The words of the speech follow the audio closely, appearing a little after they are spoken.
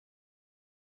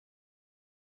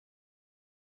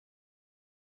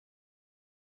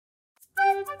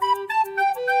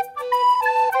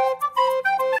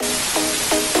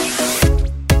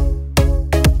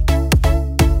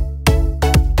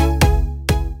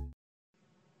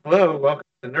Hello, welcome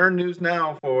to Nerd News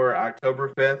Now for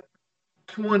October 5th,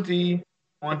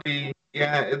 2020.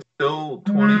 Yeah, it's still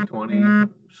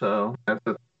 2020. So if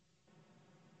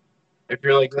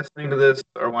you're like listening to this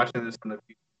or watching this in the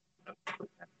future,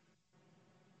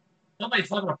 Somebody's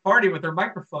having a party with their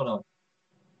microphone on.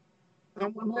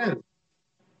 someone is.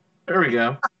 There we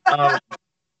go.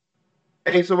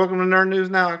 Hey, so welcome to Nerd News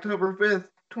Now, October 5th,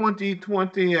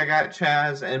 2020. I got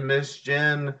Chaz and Miss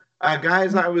Jen.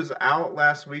 Guys, I was out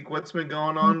last week. What's been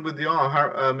going on with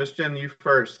y'all? Miss Jen, you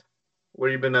first. What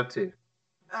have you been up to?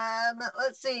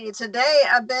 Let's see. Today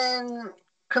I've been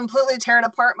completely tearing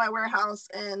apart my warehouse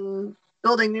and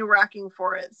building new racking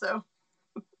for it. So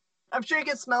I'm sure you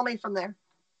can smell me from there.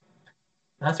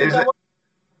 That's what that was.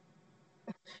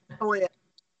 Oh yeah.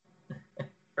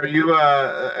 Are you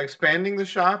expanding the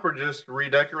shop or just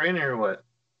redecorating or what?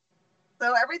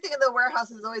 So everything in the warehouse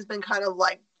has always been kind of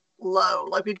like low.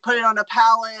 Like we'd put it on a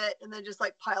pallet and then just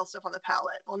like pile stuff on the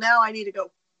pallet. Well, now I need to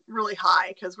go really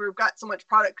high because we've got so much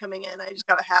product coming in. I just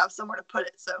got to have somewhere to put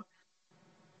it. So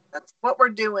that's what we're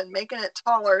doing, making it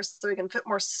taller so we can fit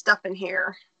more stuff in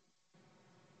here.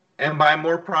 And by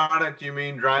more product, you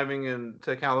mean driving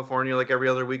into California like every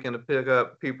other weekend to pick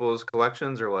up people's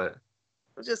collections or what?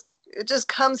 It just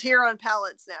comes here on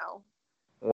pallets now.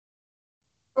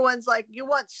 Everyone's like, you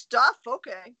want stuff?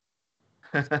 Okay.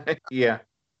 Yeah.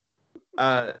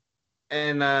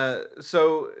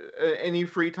 So any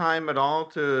free time at all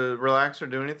to relax or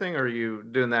do anything, or are you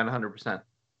doing that 100%?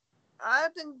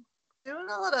 I've been doing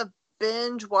a lot of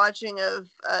binge watching of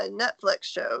Netflix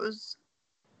shows.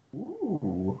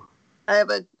 Ooh. I have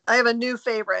a new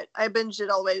favorite. I binged it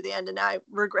all the way to the end, and now I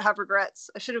have regrets.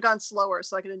 I should have gone slower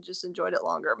so I could have just enjoyed it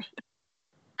longer.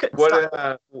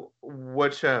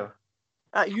 What show?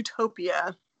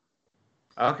 Utopia.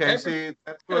 Okay, see,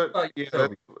 that's what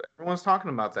everyone's talking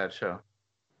about that show.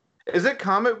 Is it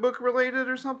comic book related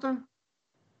or something?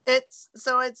 It's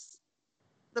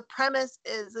the premise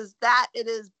is that it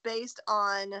is based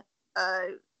on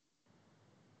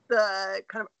the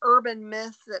kind of urban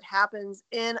myth that happens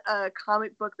in a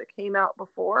comic book that came out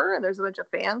before, and there's a bunch of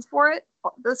fans for it.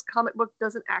 This comic book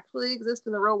doesn't actually exist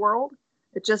in the real world.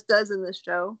 It just does in this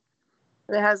show.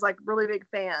 And it has like really big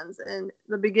fans. In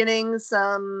the beginning,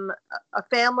 a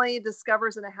family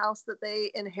discovers in a house that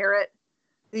they inherit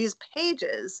these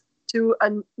pages to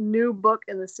a new book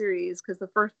in the series, because the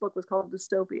first book was called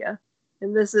Dystopia.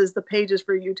 And this is the pages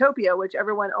for Utopia, which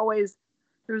everyone always,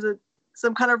 there's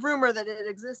some kind of rumor that it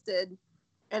existed,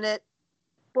 and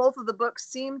both of the books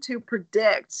seem to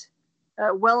predict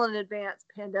well in advance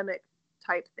pandemic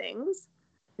type things.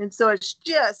 And so it's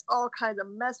just all kinds of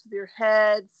mess with your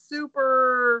head,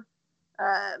 super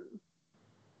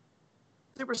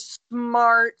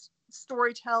smart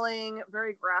storytelling,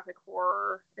 very graphic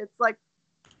horror. It's like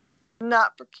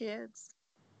not for kids.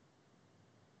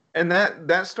 And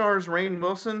that stars Rainn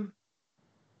Wilson?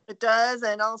 It does,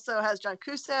 and also has John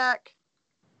Cusack.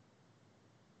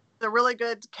 It's a really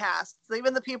good cast. So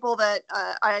even the people that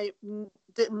I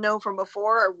didn't know from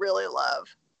before, I really love.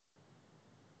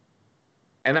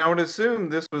 And I would assume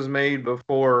this was made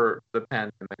before the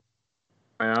pandemic.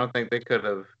 I don't think they could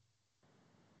have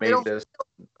made this,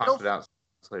 popped it out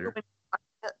later.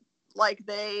 Like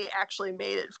they actually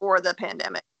made it for the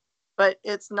pandemic. But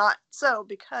it's not so,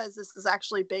 because this is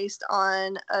actually based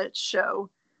on a show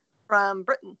from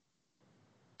Britain.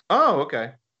 Oh,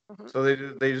 okay. Mm-hmm. So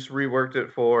they just reworked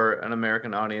it for an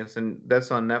American audience, and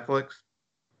that's on Netflix?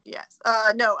 Yes.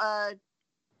 No, I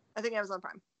think Amazon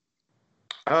Prime.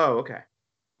 Oh, okay.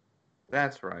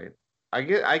 That's right. I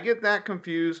get that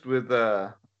confused with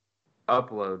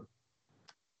Upload.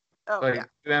 Oh, like yeah.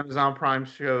 Two Amazon Prime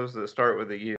shows that start with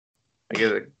a U. I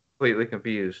get it completely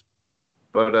confused.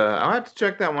 But I'll have to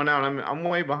check that one out. I'm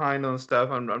way behind on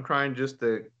stuff. I'm trying just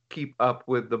to keep up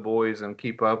with the boys and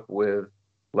keep up with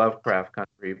Lovecraft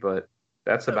Country, but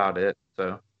that's about it.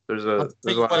 So there's a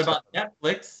lot what about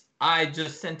Netflix? I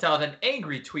just sent out an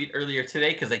angry tweet earlier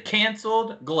today because they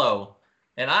canceled Glow,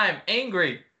 and I'm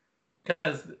angry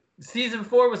because season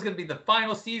 4 was going to be the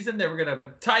final season. They were going to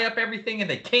tie up everything, and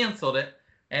they canceled it.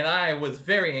 And I was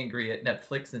very angry at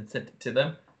Netflix and sent it to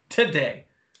them today.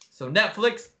 So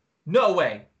Netflix, no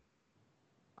way.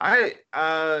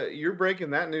 You're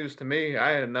breaking that news to me.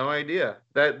 I had no idea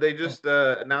that they just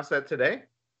announced that today.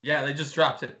 Yeah, they just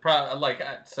dropped it.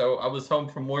 So I was home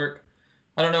from work.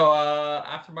 I don't know.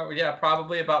 After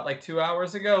probably about like 2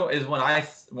 hours ago is when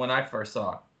I first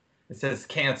saw it. It says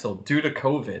canceled due to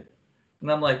COVID,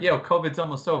 and I'm like, yo, COVID's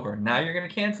almost over. Now you're gonna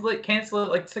cancel it? Cancel it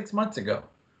like 6 months ago.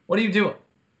 What are you doing?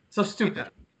 So stupid.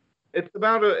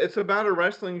 It's about a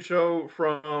wrestling show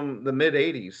from the mid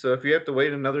 '80s. So if you have to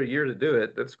wait another year to do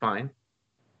it, that's fine.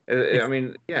 I It's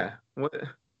mean, yeah. What?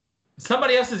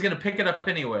 somebody else is going to pick it up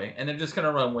anyway, and they're just going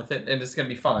to run with it, and it's going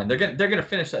to be fine. They're going to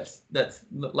finish that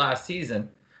last season,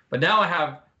 but now I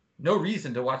have no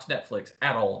reason to watch Netflix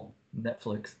at all.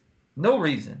 Netflix, no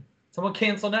reason. Someone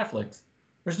cancel Netflix.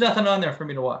 There's nothing on there for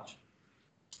me to watch.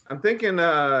 I'm thinking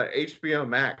HBO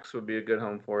Max would be a good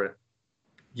home for it.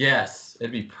 Yes,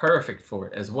 it'd be perfect for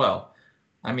it as well.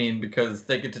 I mean, because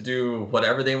they get to do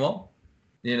whatever they want,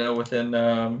 within.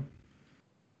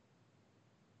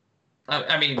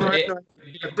 I mean, grittier,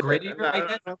 I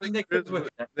guess. I Than think they there could is, with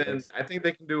then Netflix. I think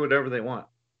they can do whatever they want.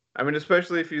 I mean,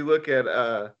 especially if you look at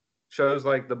shows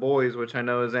like The Boys, which I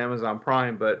know is Amazon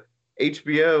Prime, but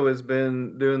HBO has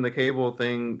been doing the cable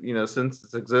thing, since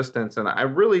its existence, and I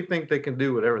really think they can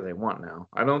do whatever they want now.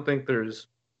 I don't think there's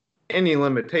any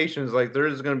limitations. Like there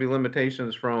is going to be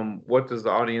limitations from what does the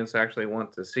audience actually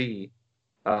want to see,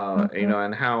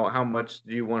 and how much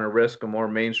do you want to risk a more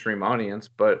mainstream audience.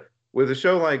 But with a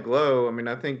show like Glow, I mean,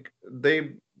 I think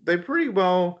they pretty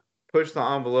well push the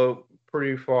envelope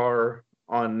pretty far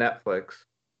on Netflix.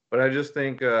 But I just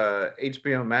think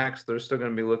HBO Max, they're still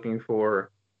going to be looking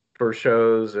for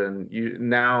shows, and you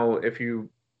now if you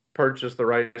purchase the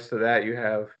rights to that, you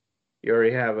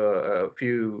already have a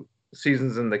few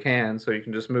seasons in the can, so you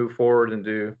can just move forward and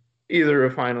do either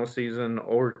a final season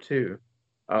or two.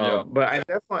 Yeah. But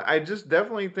I just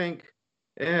definitely think,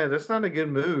 yeah, that's not a good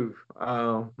move.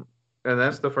 And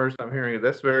that's the first I'm hearing it.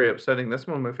 That's very upsetting. That's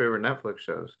one of my favorite Netflix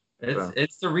shows. So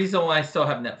It's the reason why I still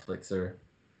have Netflix, sir.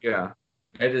 yeah,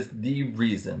 It is the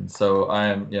reason. So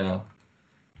yeah.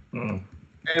 Mm.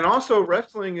 and also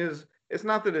wrestling is. It's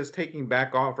not that it's taking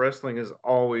back off. Wrestling is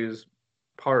always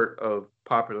part of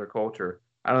popular culture.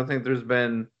 I don't think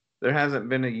there hasn't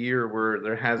been a year where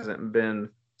there hasn't been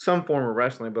some form of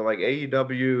wrestling, but like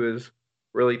AEW is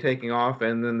really taking off,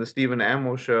 and then the Stephen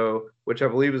Amell show, which I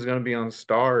believe is going to be on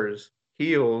Stars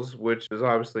Heels, which is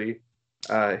obviously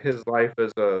his life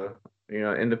as a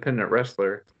independent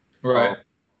wrestler. Right.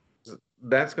 Um,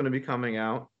 that's going to be coming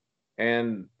out,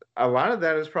 and a lot of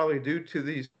that is probably due to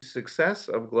the success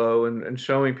of Glow and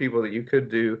showing people that you could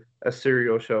do a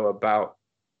serial show about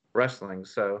wrestling.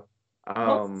 So,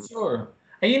 Oh, for sure.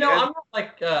 And yeah, I'm not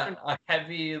like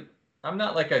I'm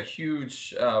not like a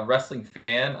huge wrestling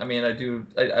fan. I mean,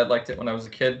 I liked it when I was a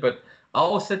kid, but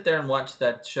I'll sit there and watch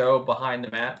that show Behind the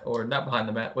Mat, or not Behind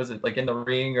the Mat. Was it like In the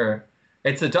Ring, or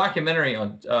it's a documentary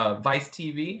on Vice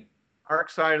TV? Dark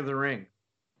Side of the Ring.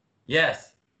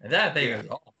 Yes, and that thing Yeah. is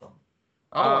awesome.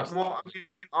 I'll watch. Well, I mean,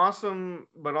 awesome,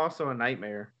 but also a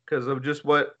nightmare because of just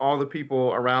what all the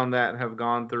people around that have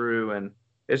gone through, and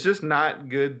it's just not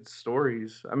good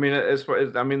stories. I mean, as far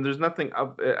as I mean, there's nothing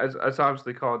up. It's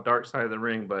obviously called Dark Side of the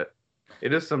Ring, but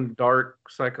it is some dark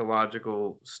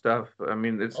psychological stuff. I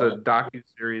mean, it's a Oh, docu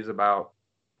series about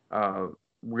uh,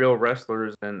 real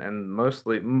wrestlers and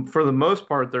mostly, for the most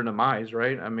part, their demise,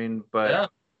 right? I mean, but yeah.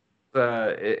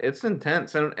 it's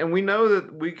intense, and we know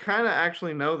that we kind of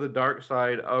actually know the dark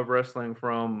side of wrestling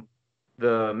from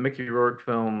the Mickey Rourke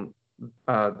film,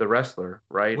 The Wrestler,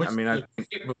 right? Which I mean, is a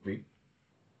great movie.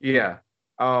 yeah.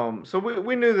 So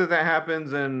we knew that that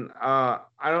happens, and I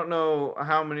don't know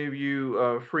how many of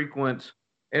you frequent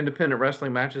independent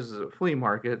wrestling matches at flea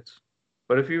markets,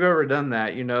 but if you've ever done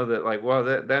that, you know that like, well,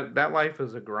 that life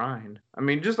is a grind. I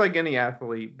mean, just like any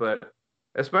athlete, but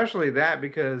especially that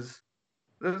because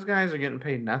those guys are getting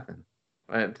paid nothing.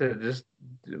 To just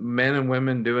men and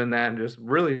women doing that and just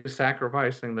really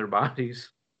sacrificing their bodies.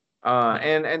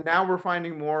 And now we're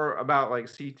finding more about like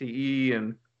CTE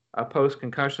and post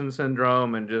concussion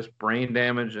syndrome and just brain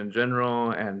damage in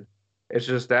general. And it's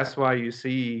just that's why you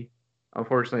see,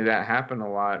 unfortunately, that happen a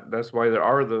lot. That's why there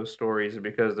are those stories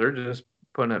because they're just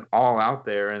putting it all out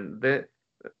there. And that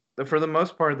for the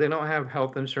most part, they don't have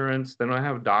health insurance. They don't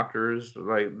have doctors.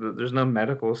 Like there's no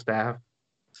medical staff.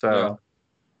 Yeah. So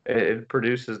it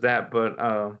produces that.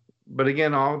 But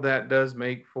again, all of that does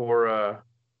make for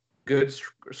good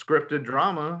scripted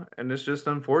drama, and it's just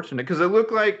unfortunate because it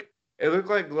looked like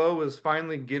Glow was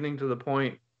finally getting to the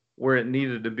point where it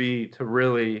needed to be to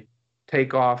really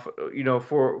take off.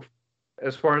 For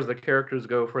as far as the characters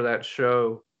go for that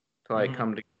show to like Mhm.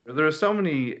 come together. There's so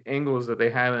many angles that they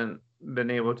haven't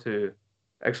been able to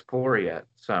explore yet.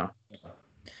 So.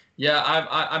 Yeah,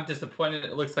 I'm disappointed.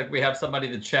 It looks like we have somebody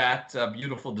to chat.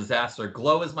 Beautiful disaster.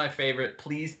 Glow is my favorite.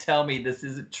 Please tell me this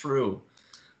isn't true.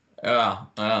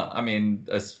 I mean,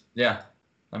 yeah.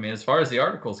 I mean, as far as the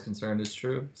article is concerned, it's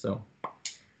true. So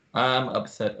I'm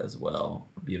upset as well.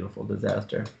 Beautiful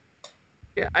disaster.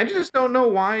 Yeah, I just don't know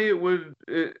why it would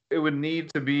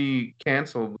need to be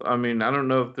canceled. I mean, I don't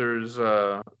know if there's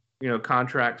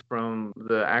contracts from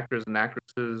the actors and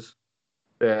actresses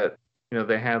that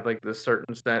they had like this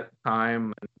certain set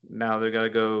time and now they got to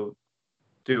go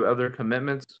do other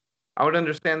commitments. I would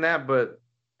understand that, but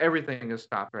everything is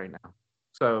stopped right now.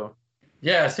 So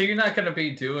Yeah, so you're not going to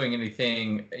be doing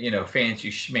anything,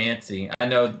 fancy schmancy. I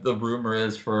know the rumor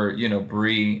is for,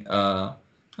 Brie, not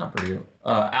Brie,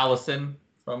 Allison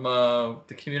from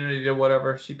the Community or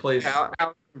whatever. She plays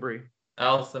Alison Brie.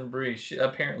 Allison Brie.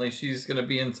 Apparently she's going to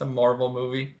be in some Marvel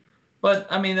movie. But,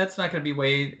 I mean, that's not going to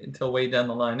be until way down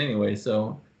the line anyway.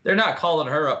 So they're not calling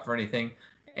her up for anything.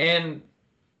 And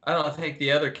I don't think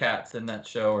the other cats in that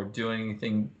show are doing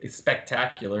anything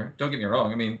spectacular. Don't get me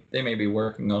wrong. I mean, they may be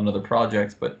working on other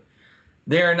projects, but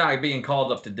they're not being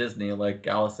called up to Disney like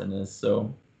Allison is.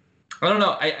 So I don't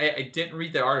know. I didn't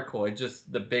read the article.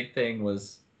 The big thing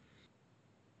was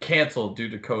canceled due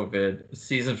to COVID,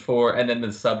 season 4, and then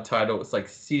the subtitle was like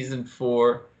season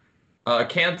 4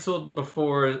 canceled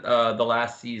before the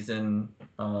last season,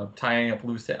 tying up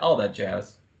loose all that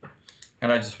jazz.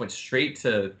 And I just went straight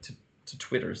to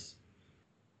Twitter's.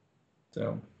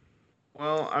 So.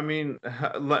 Well, I mean,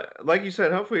 like you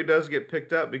said, hopefully it does get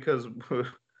picked up because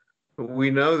we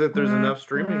know that there's enough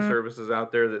streaming services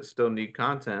out there that still need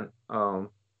content.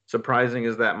 Surprising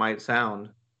as that might sound,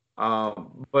 but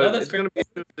it's going to be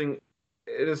interesting.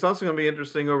 It's also going to be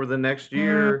interesting over the next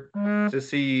year to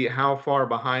see how far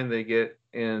behind they get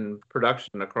in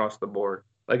production across the board.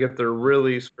 Like if they're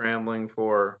really scrambling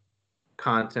for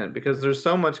content because there's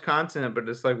so much content, but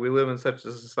it's like we live in such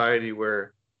a society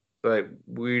where like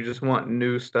we just want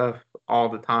new stuff all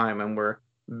the time and we're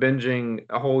binging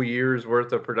a whole year's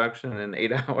worth of production in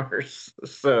 8 hours.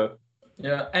 So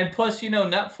yeah, and plus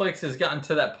Netflix has gotten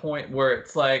to that point where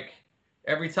it's like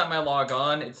every time I log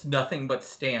on, it's nothing but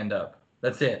stand up.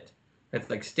 That's it.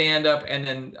 It's like stand up, and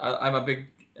then I'm a big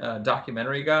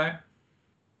documentary guy.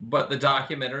 But the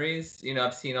documentaries,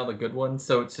 I've seen all the good ones,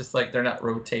 so it's just like they're not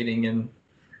rotating in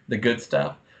the good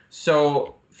stuff.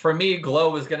 So for me,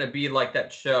 Glow is going to be like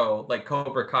that show, like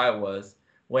Cobra Kai was.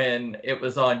 When it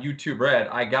was on YouTube Red,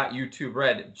 I got YouTube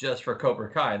Red just for Cobra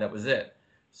Kai. That was it.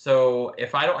 So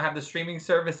if I don't have the streaming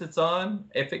service it's on,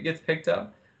 if it gets picked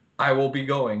up, I will be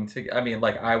going to. I mean,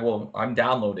 like I'm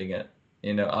downloading it.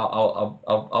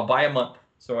 I'll buy a month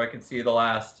so I can see the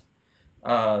last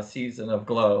season of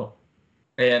Glow,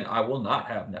 and I will not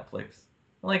have Netflix.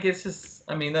 Like it's just,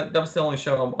 I mean, that was the only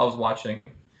show I was watching.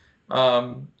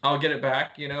 I'll get it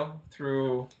back,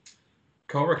 through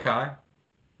Cobra Kai,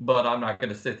 but I'm not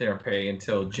going to sit there and pay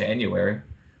until January.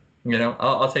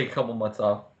 I'll take a couple months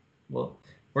off. Well,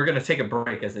 we're going to take a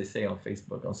break, as they say on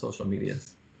Facebook, on social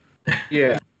medias.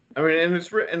 Yeah. I mean, and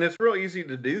it's real easy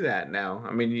to do that now.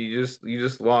 I mean, you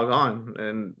just log on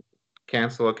and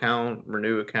cancel account,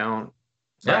 renew account,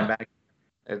 sign back.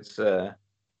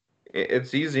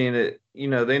 It's easy, and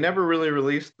they never really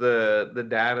released the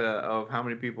data of how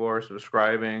many people are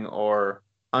subscribing or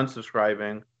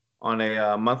unsubscribing on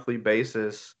a monthly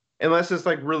basis, unless it's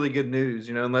like really good news,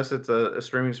 unless it's a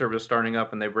streaming service starting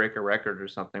up and they break a record or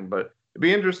something. But it'd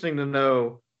be interesting to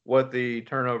know what the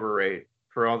turnover rate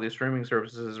for all these streaming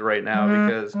services is right now,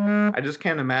 because I just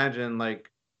can't imagine,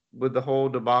 like, with the whole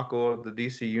debacle of the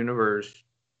DC universe,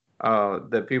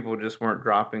 that people just weren't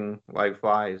dropping like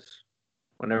flies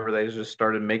whenever they just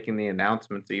started making the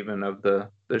announcements even of the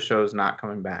shows not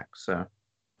coming back. So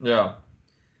yeah.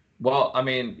 Well, I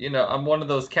mean, I'm one of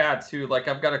those cats who, like,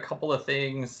 I've got a couple of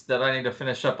things that I need to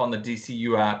finish up on the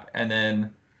DCU app, and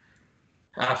then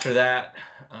after that,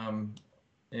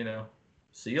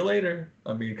 see you later.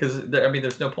 I mean, because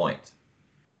there's no point.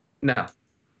 No.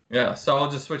 Yeah, so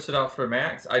I'll just switch it out for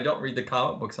Max. I don't read the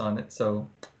comic books on it, so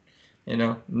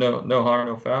no harm,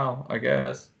 no foul, I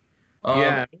guess.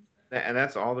 Yeah, and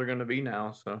that's all they're going to be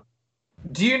now. So,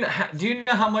 do you know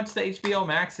how much the HBO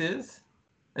Max is?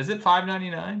 Is it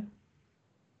 $5.99?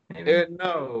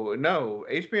 No.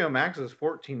 HBO Max is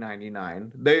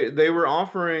 $14.99. They were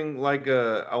offering like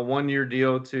a 1-year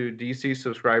deal to DC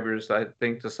subscribers, I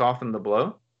think, to soften the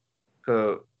blow,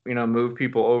 to move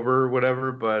people over or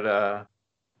whatever. But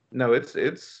no, it's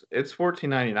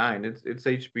 $14.99. It's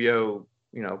HBO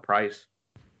price.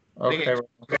 Okay,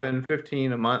 it's been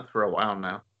 $15 a month for a while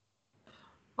now.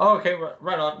 Oh, okay,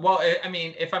 right on. Well, I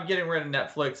mean, if I'm getting rid of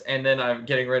Netflix and then I'm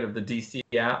getting rid of the DC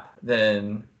app,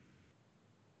 then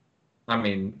I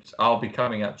mean, I'll be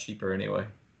coming out cheaper anyway.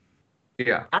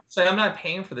 Yeah. Actually, I'm not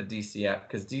paying for the DC app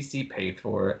because DC paid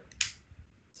for it.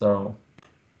 So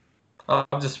I'm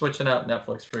just switching out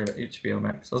Netflix for HBO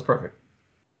Max. So it's perfect.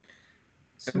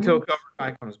 Until Cobra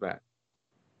Kai comes back.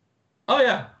 Oh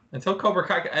yeah, until Cobra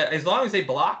Kai, as long as they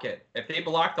block it. If they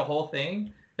block the whole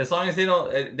thing, as long as they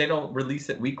don't release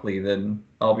it weekly, then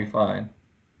I'll be fine.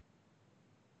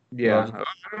 Yeah,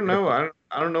 I don't know.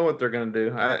 I don't know what they're gonna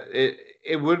do.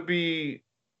 It would be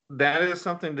that is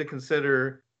something to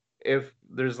consider if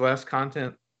there's less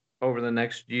content over the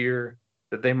next year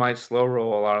that they might slow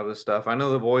roll a lot of this stuff. I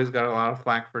know the boys got a lot of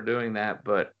flack for doing that,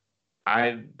 but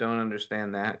I don't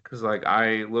understand that because like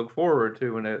I look forward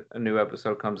to when a new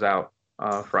episode comes out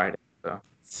Friday. So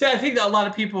See, I think that a lot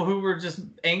of people who were just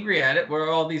angry at it were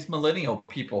all these millennial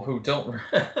people who don't,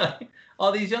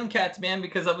 all these young cats, man.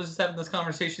 Because I was just having this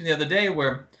conversation the other day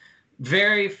where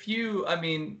very few, I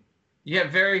mean, you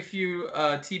have very few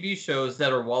TV shows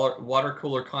that are water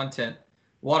cooler content,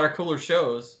 water cooler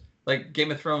shows. Like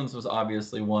Game of Thrones was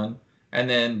obviously one, and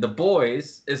then The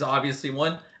Boys is obviously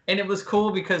one. And it was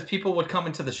cool because people would come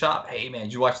into the shop, hey man,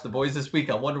 did you watch The Boys this week?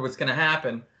 I wonder what's gonna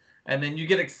happen, and then you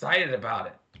get excited about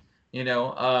it.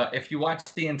 If you watch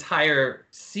the entire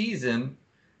season,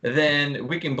 then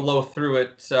we can blow through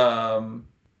it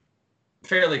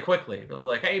fairly quickly. But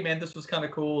like, hey, man, this was kind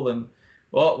of cool, and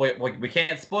well, we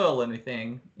can't spoil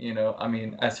anything. I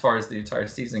mean, as far as the entire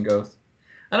season goes,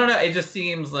 I don't know. It just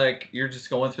seems like you're just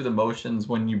going through the motions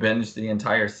when you binge the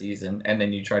entire season, and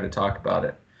then you try to talk about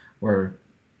it. Where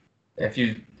if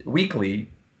you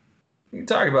weekly, you can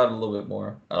talk about it a little bit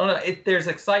more. I don't know. There's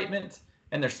excitement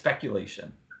and there's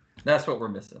speculation. That's what we're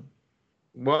missing.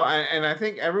 well, and I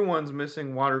think everyone's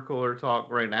missing water cooler talk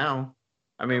right now.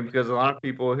 I mean, because a lot of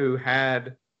people who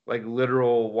had like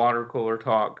literal water cooler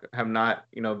talk have not,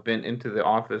 been into the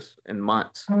office in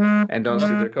months and don't see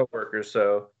their coworkers.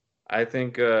 So I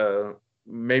think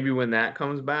maybe when that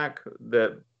comes back,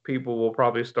 that people will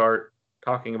probably start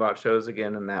talking about shows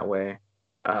again in that way.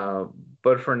 Uh,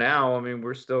 but for now, I mean,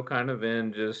 we're still kind of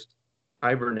in just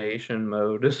hibernation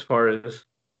mode as far as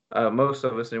most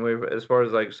of us anyway, as far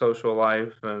as like social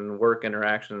life and work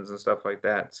interactions and stuff like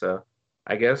that. So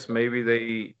I guess maybe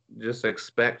they just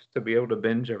expect to be able to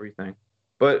binge everything.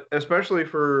 But especially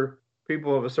for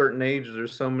people of a certain age,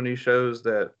 there's so many shows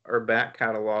that are back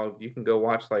cataloged. You can go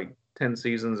watch like 10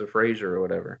 seasons of Frasier or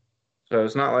whatever. So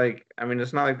it's not like, I mean,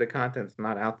 it's not like the content's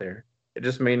not out there. It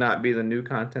just may not be the new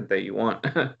content that you want.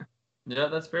 Yeah,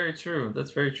 that's very true.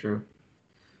 That's very true.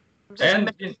 I'm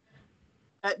just And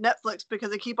at Netflix because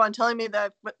they keep on telling me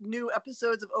that new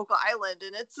episodes of Oka Island,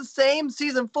 and it's the same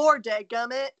season 4.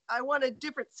 Dadgummit, I want a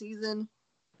different season.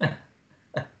 I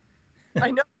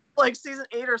know like season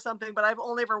 8 or something, but I've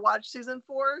only ever watched season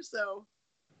 4. So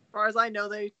as far as I know,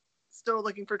 they still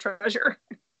looking for treasure.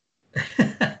 I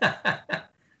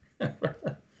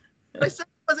said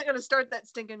I wasn't going to start that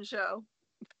stinking show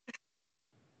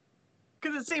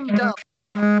because it seemed dumb.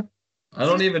 I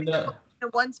don't even know. In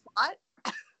one spot.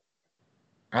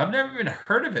 I've never even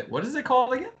heard of it. What is it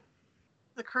called again?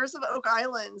 The Curse of Oak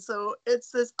Island. So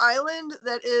it's this island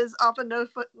that is off of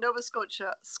Nova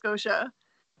Scotia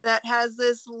that has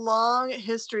this long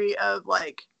history of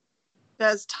like,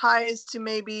 has ties to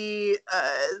maybe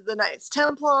the Knights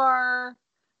Templar,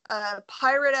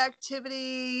 pirate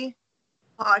activity.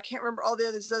 I can't remember all the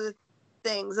other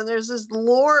things. And there's this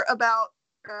lore about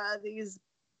these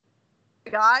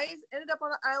guys ended up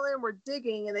on an island, were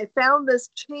digging, and they found this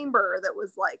chamber that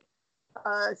was like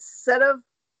a set of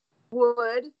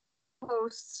wood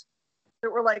posts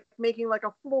that were like making like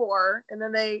a floor, and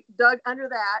then they dug under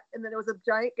that, and then there was a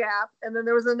giant gap, and then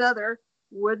there was another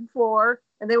wood floor,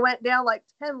 and they went down like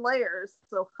 10 layers,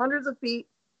 so hundreds of feet,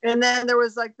 and then there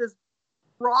was like this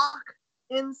rock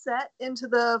inset into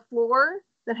the floor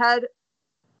that had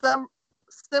some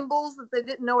symbols that they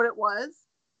didn't know what it was,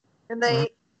 and they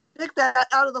picked that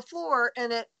out of the floor,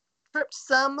 and it tripped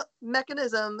some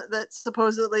mechanism that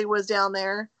supposedly was down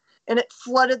there, and it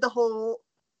flooded the whole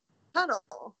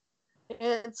tunnel.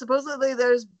 And supposedly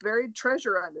there's buried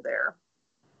treasure under there.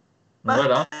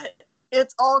 But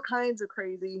it's all kinds of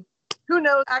crazy. Who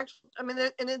knows? Actually, I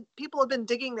mean, people have been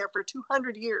digging there for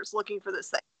 200 years looking for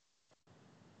this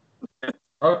thing.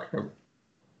 Okay.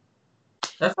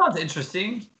 That sounds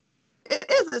interesting. It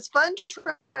is. It's fun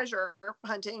treasure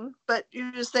hunting, but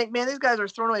you just think, man, these guys are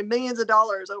throwing away millions of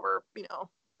dollars over,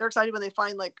 they're excited when they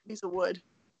find like a piece of wood.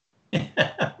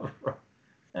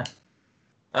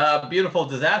 Beautiful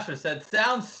Disaster said,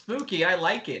 sounds spooky. I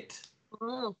like it.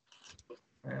 Mm.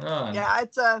 Right on. Yeah,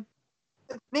 it's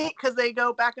neat because they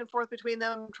go back and forth between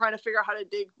them trying to figure out how to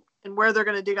dig and where they're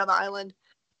going to dig on the island,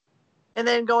 and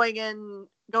then going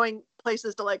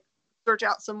places to like search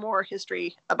out some more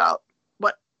history about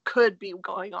what could be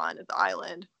going on at the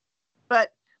island.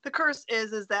 But the curse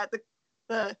is that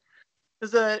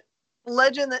there's a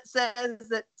legend that says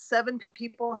that 7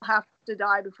 people have to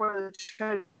die before the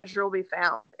treasure will be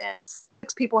found, and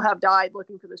 6 people have died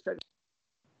looking for this treasure.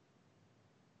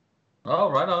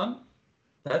 Oh, right on.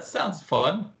 That sounds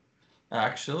fun,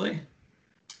 actually.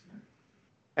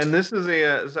 And this is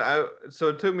so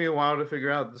it took me a while to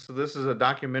figure out. So this is a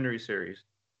documentary series.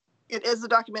 It is a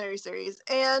documentary series,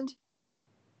 and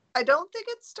I don't think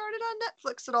it started on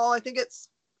Netflix at all. I think it's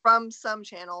from some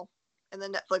channel, and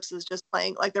then Netflix is just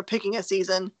playing, like they're picking a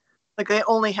season. Like they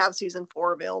only have season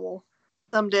 4 available.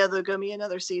 Someday there'll go me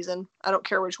another season. I don't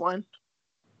care which one.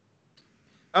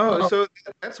 Oh, so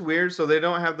that's weird. So they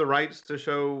don't have the rights to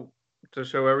show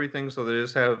everything. So they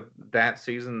just have that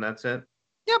season. That's it.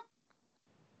 Yep.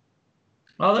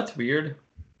 Oh, that's weird.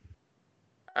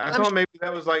 I thought maybe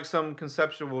that was like some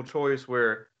conceptual choice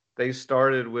where they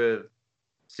started with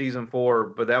season 4,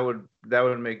 but that would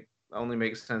only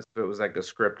make sense if it was like a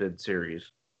scripted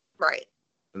series. Right.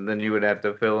 And then you would have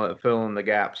to fill in the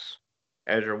gaps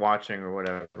as you're watching or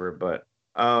whatever. But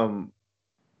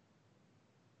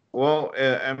well,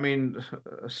 I mean,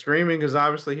 streaming is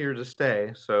obviously here to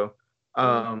stay. So,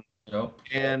 Nope.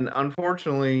 and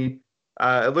unfortunately,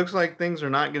 it looks like things are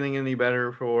not getting any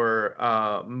better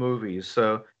for movies.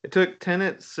 So it took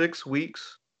Tenet 6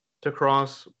 weeks to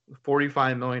cross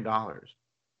 $45 million.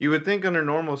 You would think under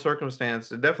normal circumstance,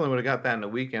 it definitely would have got that in a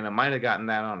weekend. It might have gotten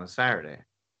that on a Saturday.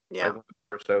 Yeah. Like when it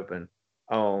first opened.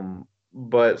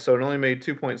 But so it only made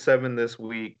 2.7 this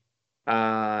week.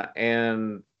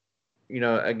 And you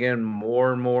know, again,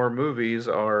 more and more movies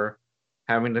are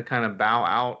having to kind of bow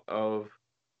out of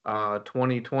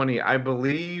 2020. I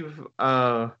believe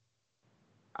I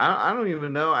don't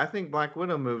even know. I think Black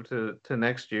Widow moved to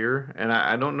next year, and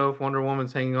I don't know if Wonder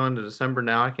Woman's hanging on to December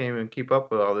now. I can't even keep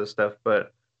up with all this stuff,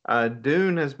 but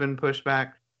Dune has been pushed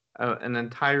back an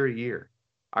entire year,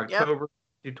 October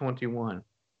 2021.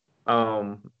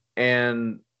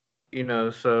 And you know,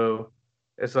 so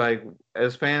it's like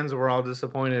as fans, we're all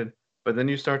disappointed, but then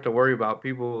you start to worry about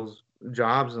people's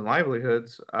jobs and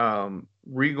livelihoods.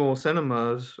 Regal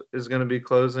Cinemas is going to be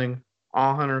closing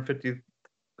all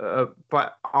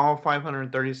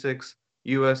 536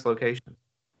 U.S. locations.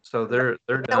 So they're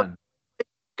done.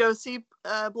 Go see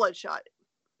Bloodshot.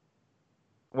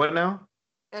 What now?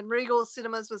 And Regal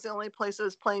Cinemas was the only place that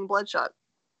was playing Bloodshot.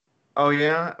 Oh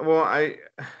yeah. Well,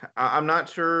 I'm not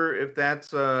sure if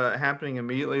that's happening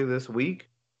immediately this week.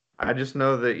 I just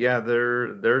know that yeah,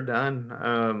 they're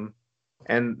done.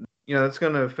 And you know that's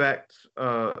going to affect.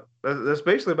 That's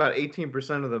basically about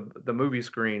 18% of the movie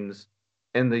screens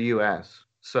in the U.S.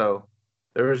 So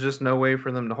there was just no way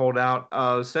for them to hold out.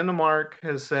 Cinemark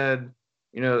has said,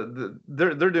 you know,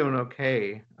 they're doing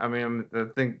okay. I mean, I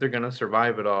think they're going to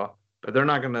survive it all, but they're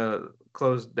not going to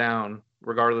close down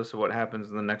regardless of what happens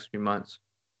in the next few months.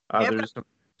 They're just going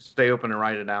to stay open and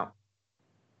ride it out.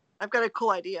 I've got a cool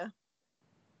idea.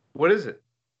 What is it?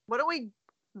 Why don't we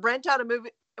rent out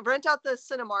the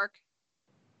Cinemark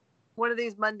one of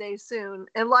these Mondays soon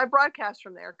and live broadcast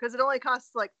from there? Because it only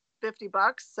costs like $50,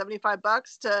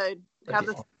 $75 to have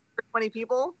this for 20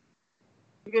 people.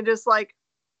 You can just like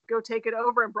go take it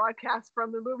over and broadcast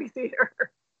from the movie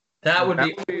theater. That would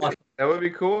be awesome. That would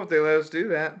be cool if they let us do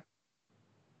that.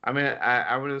 I mean,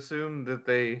 I would assume that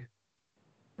they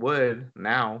would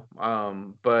now.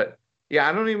 But yeah,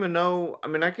 I don't even know. I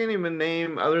mean, I can't even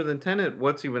name, other than Tenet,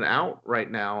 what's even out right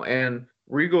now. And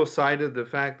Regal cited the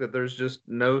fact that there's just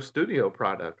no studio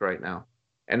product right now.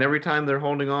 And every time they're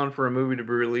holding on for a movie to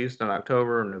be released in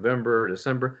October, or November, or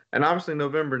December, and obviously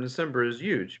November and December is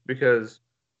huge because,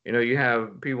 you know, you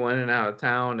have people in and out of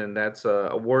town, and that's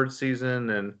award season,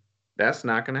 and that's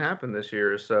not going to happen this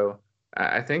year. So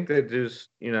I think they just,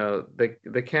 you know,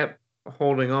 they kept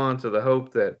holding on to the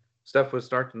hope that stuff would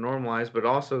start to normalize, but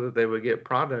also that they would get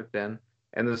product in.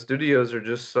 And the studios are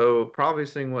just so, probably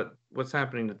seeing what's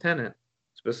happening to Tenet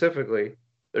specifically,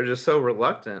 they're just so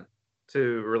reluctant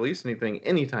to release anything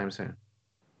anytime soon.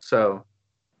 So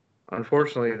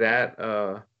unfortunately that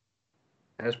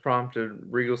has prompted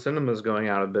Regal Cinemas going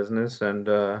out of business, and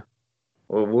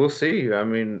well, we'll see. I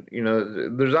mean, you know,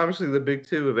 there's obviously the big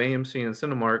two of AMC and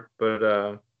Cinemark,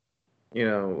 but you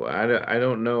know, I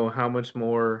don't know how much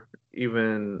more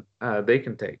even they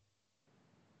can take.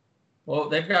 Well,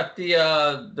 they've got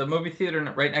the movie theater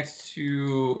right next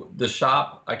to the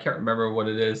shop. I can't remember what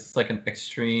it is. It's like an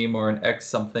Extreme or an X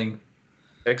something.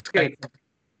 Escape.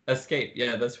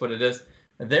 Yeah, that's what it is.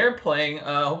 They're playing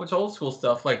a whole bunch of old school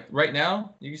stuff. Like right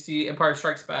now, you see Empire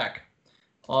Strikes Back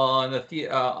on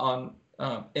the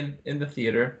in the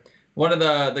theater. One of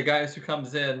the guys who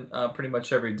comes in pretty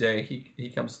much every day, he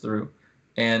comes through,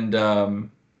 and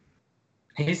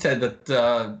he said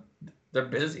that they're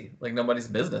busy, like nobody's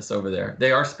business over there.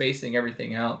 They are spacing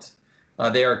everything out.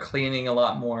 They are cleaning a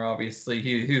lot more. Obviously,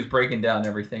 he was breaking down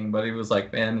everything, but he was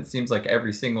like, man, it seems like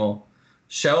every single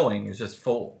showing is just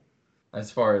full as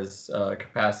far as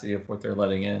capacity of what they're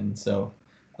letting in. So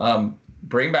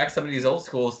bring back some of these old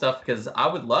school stuff because I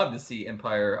would love to see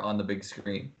Empire on the big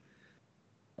screen.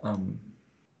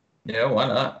 Yeah, why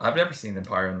not? I've never seen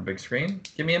Empire on the big screen.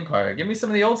 Give me Empire. Give me some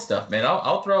of the old stuff, man.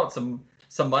 I'll throw out some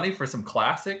money for some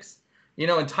classics. You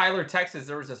know, in Tyler, Texas,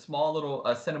 there was a small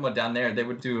little cinema down there. They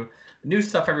would do new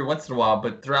stuff every once in a while,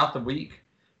 but throughout the week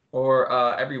or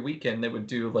every weekend, they would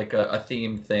do like a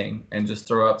theme thing and just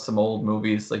throw out some old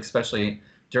movies, like especially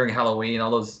during Halloween,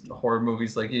 all those horror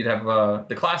movies. Like you'd have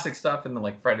the classic stuff and then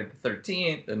like Friday the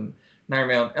 13th and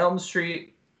Nightmare on Elm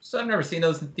Street. So I've never seen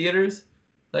those in theaters.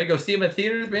 I go see them in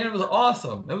theaters, man. It was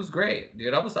awesome. It was great,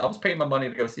 dude. I was paying my money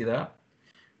to go see that.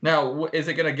 Now, is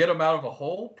it gonna get them out of a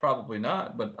hole? Probably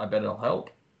not, but I bet it'll help.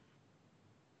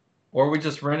 Or we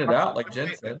just rent it out, like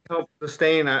Jen said. Help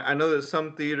sustain. I know that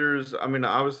some theaters. I mean,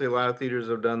 obviously, a lot of theaters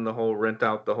have done the whole rent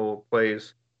out the whole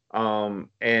place,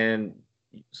 and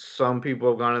some people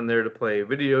have gone in there to play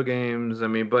video games. I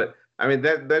mean, but I mean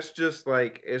that's just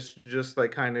like it's just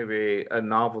like kind of a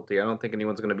novelty. I don't think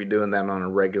anyone's going to be doing that on a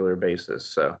regular basis.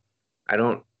 So I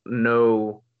don't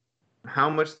know how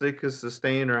much they could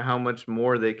sustain or how much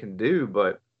more they can do.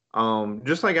 But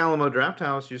just like Alamo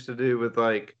Drafthouse used to do with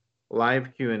like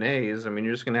live Q&As, I mean,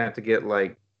 you're just going to have to get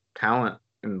like talent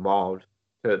involved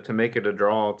to make it a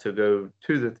draw to go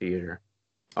to the theater.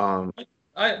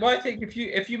 I think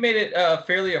if you made it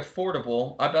fairly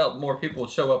affordable, I bet more people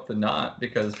would show up than not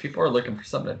because people are looking for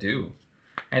something to do.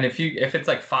 And if it's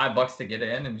like $5 to get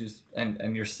in and just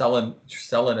and you're selling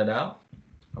it out,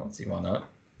 I don't see why not.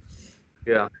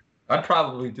 Yeah, I'd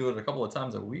probably do it a couple of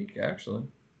times a week actually,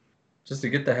 just to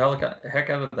get the heck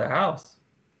out of the house.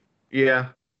 Yeah,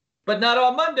 but not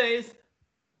on Mondays.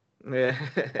 Yeah,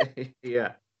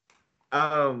 yeah.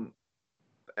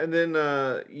 And then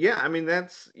yeah, I mean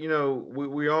that's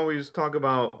we always talk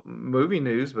about movie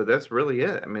news, but that's really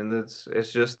it. I mean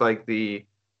it's just like the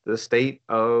state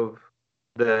of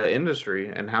the industry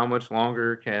and how much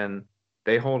longer can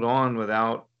they hold on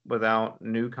without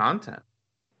new content.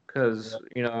 Because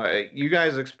you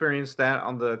guys experienced that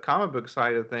on the comic book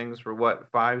side of things for what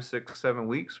 5, 6, 7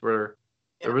 weeks where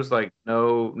there was like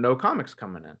no comics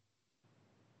coming in.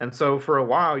 And so for a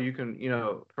while, you can,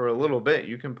 for a little bit,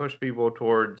 you can push people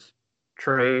towards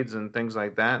trades and things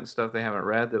like that and stuff they haven't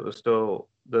read that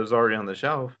was already on the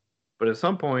shelf. But at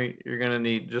some point, you're going to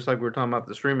need, just like we were talking about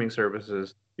the streaming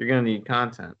services, you're going to need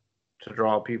content to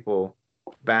draw people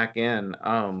back in.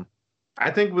 I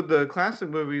think with the classic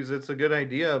movies, it's a good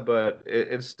idea, but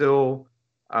it's still,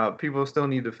 people still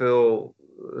need to feel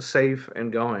safe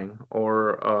and going,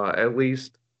 or at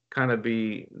least kind of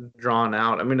be drawn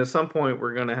out. I mean, at some point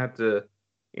we're going to have to,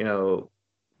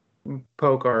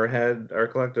 poke our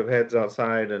collective heads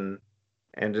outside and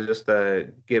just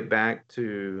get back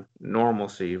to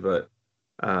normalcy. But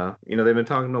they've been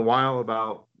talking a while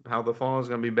about how the fall is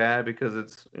going to be bad because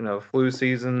it's flu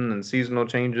season and seasonal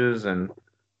changes and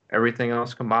everything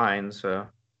else combined. So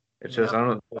it's just I don't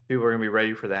know if people are going to be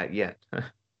ready for that yet.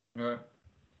 Right.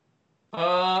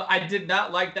 I did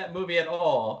not like that movie at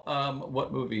all.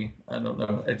 What movie? I don't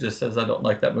know. It just says I don't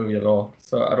like that movie at all.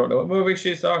 So I don't know what movie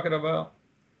she's talking about.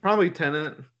 Probably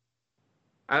Tenet.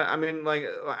 I mean, like,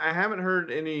 I haven't heard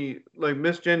any, like,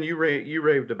 Miss Jen, you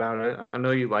raved about it. I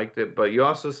know you liked it, but you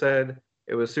also said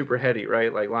it was super heady,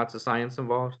 right? Like, lots of science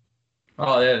involved.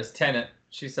 Oh, yeah, it's Tenet.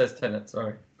 She says Tenet.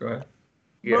 Sorry. Go ahead.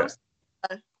 Yeah.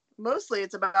 Mostly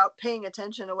it's about paying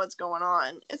attention to what's going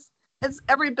on. It's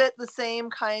every bit the same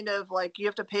kind of like you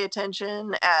have to pay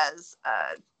attention as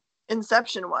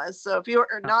Inception was. So if you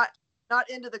are not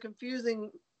into the confusing,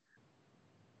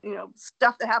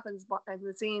 stuff that happens behind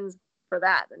the scenes for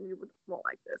that, then you won't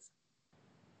like this.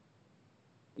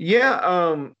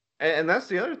 Yeah, and that's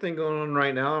the other thing going on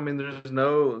right now. I mean, there's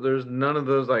none of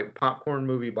those like popcorn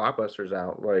movie blockbusters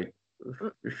out, like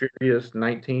Furious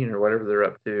 19 or whatever they're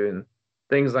up to, and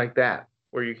things like that,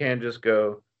 where you can just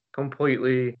go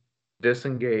completely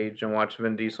disengage and watch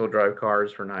Vin Diesel drive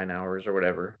cars for 9 hours or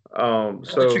whatever.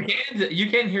 So you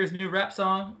can hear his new rap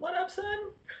song. What up, son?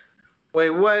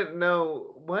 Wait, what?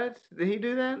 No, what? Did he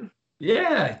do that?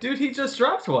 Yeah, dude, he just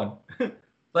dropped one.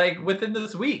 Like within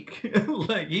this week.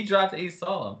 Like he dropped a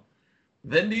song.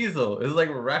 Vin Diesel is like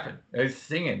rapping. He's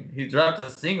singing. He dropped a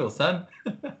single, son.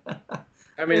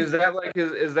 I mean, is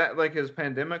that like his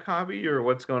pandemic hobby or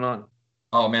what's going on?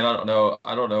 Oh man, I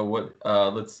don't know what.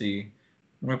 Let's see.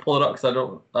 Let me pull it up because I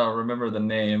don't remember the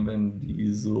name. Vin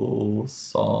Diesel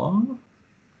song.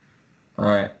 All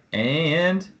right.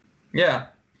 And yeah,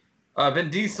 Vin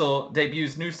Diesel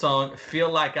debuts new song "Feel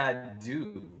Like I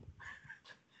Do,"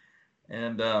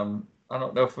 and I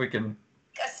don't know if we can.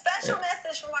 A special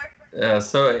message from our.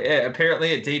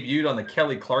 Apparently it debuted on the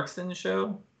Kelly Clarkson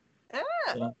show. Yeah.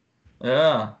 So,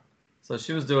 yeah, so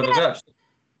she was doing it up,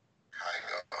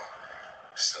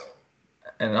 So.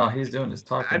 and all he's doing is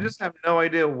talking. I just have no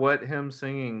idea what him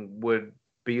singing would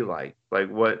be like. Like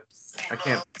what? I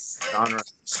can't genre.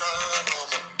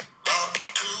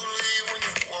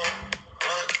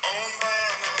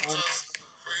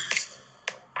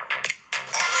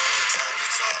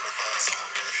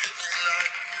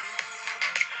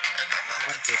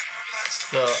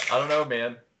 So I don't know,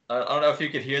 man. I don't know if you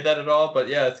could hear that at all, but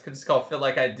yeah, it's just called "Feel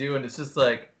Like I Do," and it's just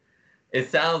like it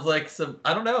sounds like some.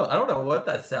 I don't know. I don't know what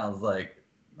that sounds like.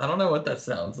 I don't know what that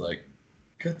sounds like.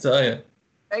 Could tell you.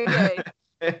 Okay.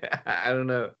 I don't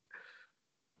know.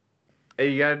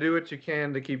 Hey, you gotta do what you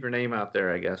can to keep your name out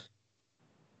there, I guess.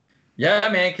 Yeah,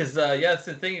 man. Because yeah, it's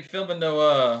the thing. Filming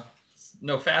no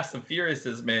Fast and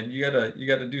Furiouses, man. You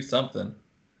gotta do something.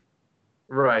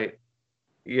 Right.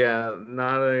 Yeah,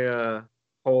 not a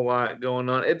whole lot going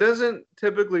on. It doesn't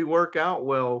typically work out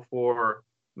well for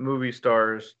movie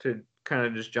stars to kind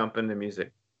of just jump into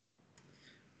music.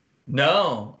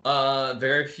 No,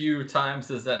 very few times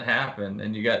does that happen.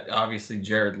 And you got obviously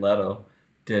Jared Leto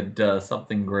did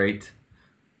something great,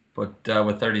 but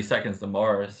with 30 Seconds to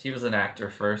Mars, he was an actor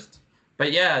first.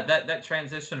 But yeah, that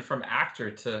transition from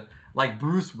actor to like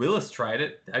Bruce Willis tried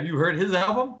it. Have you heard his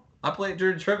album? I play it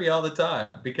during trivia all the time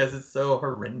because it's so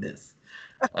horrendous.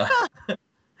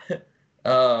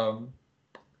 Um,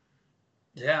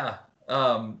 yeah.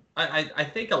 I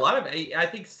think a lot of I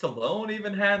think Stallone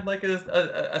even had like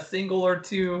a single or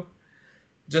two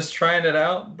just trying it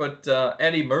out. But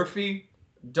Eddie Murphy,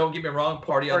 don't get me wrong,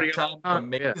 Party on Time,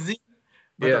 amazing. Yeah.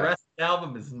 But the rest of the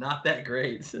album is not that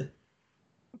great.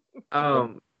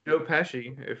 Joe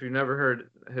Pesci, if you've never heard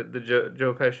the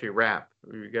Joe Pesci rap,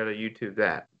 you got to YouTube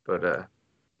that. But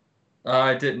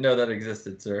I didn't know that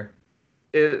existed, sir.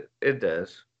 It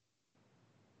does.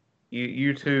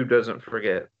 YouTube doesn't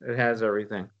forget. It has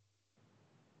everything.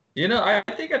 You know, I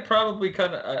think I'd probably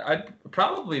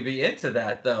be into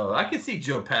that though. I could see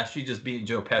Joe Pesci just being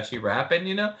Joe Pesci rapping,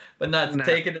 you know, but not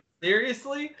taking it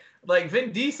seriously. Like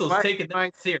Vin Diesel's taking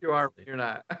it seriously. You're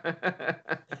not.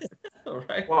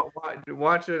 Right.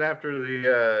 Watch it after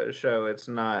the show. It's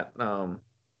not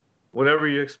whatever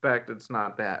you expect. It's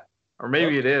not that, or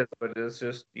maybe it is, but it's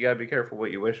just you gotta be careful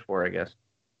what you wish for, I guess.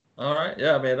 All right,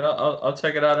 yeah, man. I'll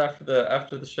check it out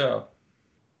after the show.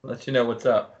 Let you know what's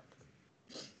up.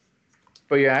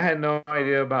 But yeah, I had no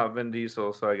idea about Vin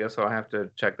Diesel, so I guess I'll have to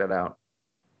check that out.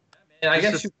 And I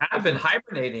guess you have been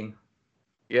hibernating.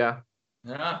 Yeah.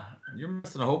 Yeah, you're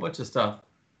missing a whole bunch of stuff.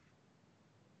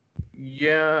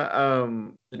 Yeah.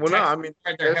 Well, no, I mean,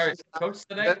 that's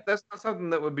not something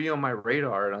that would be on my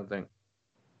radar. I don't think.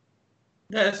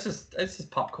 Yeah, it's just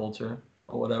pop culture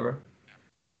or whatever.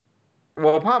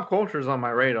 Well, pop culture is on my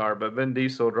radar, but Vin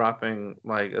Diesel dropping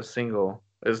like a single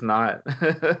is not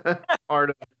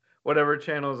part of whatever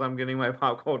channels I'm getting my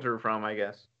pop culture from, I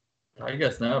guess. I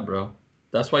guess not, bro.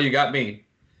 That's why you got me.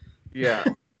 Yeah.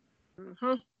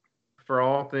 For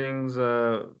all things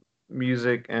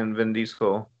music and Vin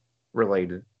Diesel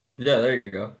related. Yeah, there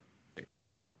you go.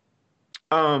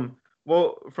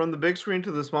 Well, from the big screen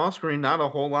to the small screen, not a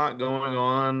whole lot going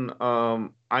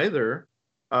on either.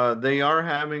 They are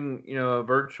having, a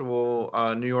virtual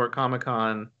New York Comic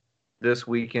Con this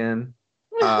weekend.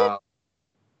 What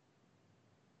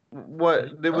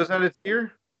was that a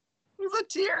tier? It was a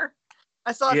tier.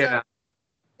 I saw. Yeah.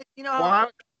 Well,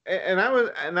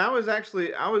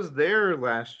 I was there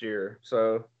last year,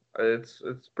 so it's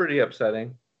pretty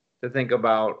upsetting to think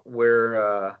about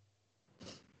where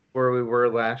we were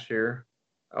last year,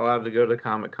 allowed to go to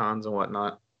Comic Cons and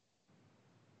whatnot.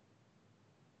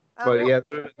 But yeah,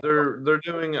 they're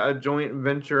doing a joint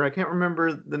venture. I can't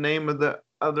remember the name of the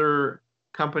other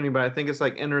company, but I think it's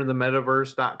like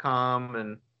enterthemetaverse.com,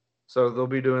 and so they'll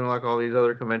be doing like all these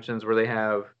other conventions where they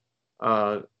have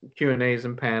Q&As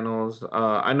and panels.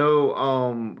 I know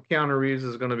Keanu Reeves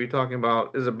is going to be talking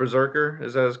about, is it Berserker?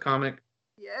 Is that his comic?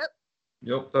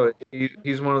 Yep. So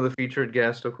he's one of the featured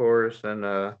guests, of course, and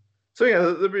so yeah,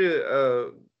 there'll be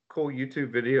cool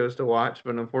YouTube videos to watch,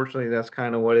 but unfortunately, that's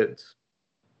kind of what it's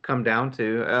come down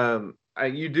to.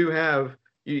 You do have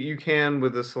you can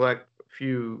with a select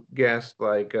few guests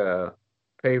like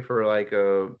pay for like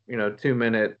a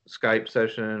 2-minute Skype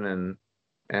session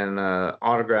and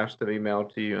autographs to be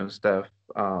mailed to you and stuff.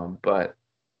 But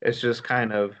it's just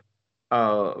kind of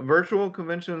virtual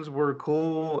conventions were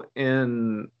cool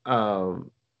in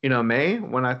May,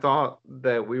 when I thought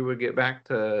that we would get back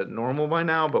to normal by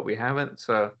now, but we haven't.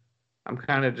 So I'm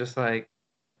kind of just like,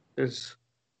 there's,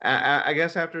 I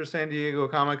guess after San Diego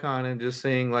Comic-Con and just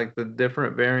seeing like the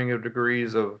different varying of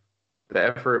degrees of the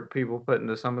effort people put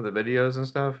into some of the videos and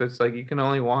stuff, it's like you can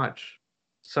only watch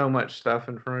so much stuff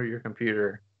in front of your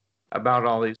computer about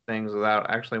all these things without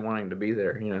actually wanting to be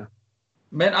there.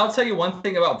 Man, I'll tell you one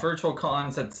thing about virtual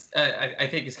cons that's I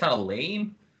think is kind of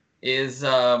lame is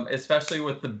especially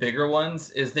with the bigger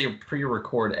ones is they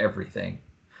pre-record everything.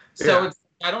 So Yeah.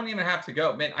 I don't even have to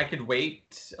go. Man, I could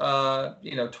wait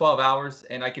 12 hours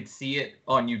and I could see it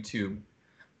on YouTube.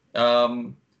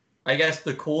 I guess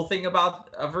the cool thing about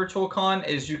a virtual con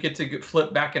is you get to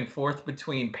flip back and forth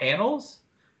between panels.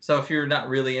 So if you're not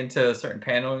really into a certain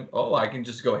panel, I can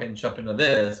just go ahead and jump into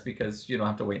this because you don't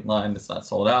have to wait in line. It's not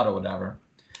sold out or whatever.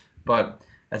 But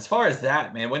as far as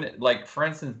that, man, like for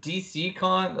instance, DC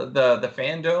Con, the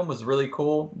fandom was really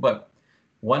cool. But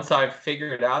once I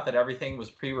figured out that everything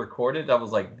was pre-recorded, I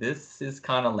was like, this is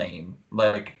kind of lame.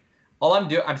 Like all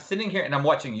I'm sitting here and I'm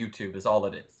watching YouTube is all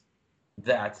it is.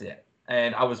 That's it.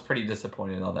 And I was pretty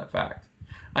disappointed on that fact.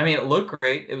 I mean, it looked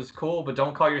great. It was cool, but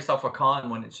don't call yourself a con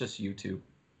when it's just YouTube.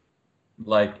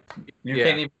 Like, you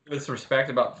can't even give us respect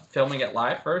about filming it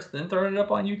live first, then throwing it up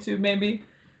on YouTube, maybe.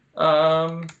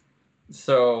 So,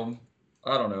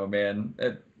 I don't know, man.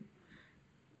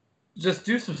 Just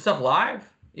do some stuff live,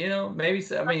 maybe.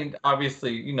 I mean,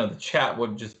 obviously, the chat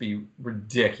would just be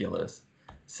ridiculous.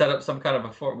 Set up some kind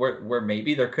of where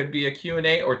maybe there could be a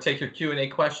Q&A, or take your Q&A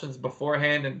questions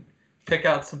beforehand and pick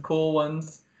out some cool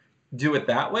ones. Do it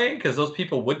that way, because those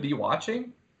people would be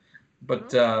watching.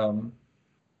 But,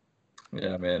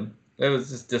 yeah, man. It was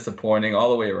just disappointing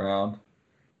all the way around.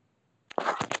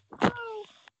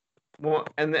 Well,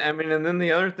 and then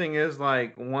the other thing is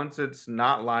like once it's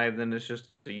not live, then it's just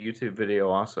a YouTube video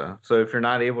also. So if you're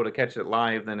not able to catch it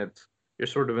live, then you're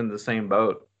sort of in the same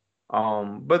boat.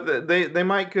 But they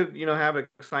might could have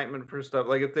excitement for stuff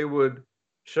like if they would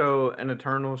show an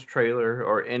Eternals trailer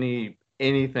or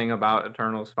anything about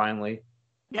Eternals finally.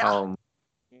 Yeah.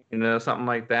 Something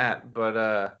like that.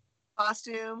 But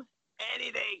Costume,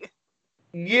 anything.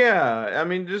 yeah, I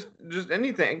mean, just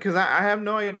anything, because I have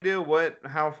no idea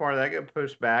how far that get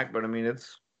pushed back. But I mean,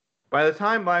 it's by the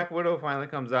time Black Widow finally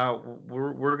comes out,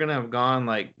 we're gonna have gone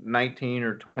like 19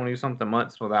 or 20 something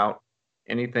months without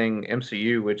anything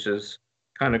MCU, which is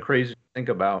kind of crazy to think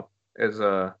about. As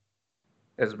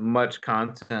much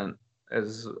content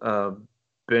as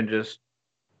been just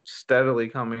steadily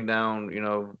coming down,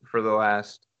 for the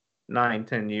last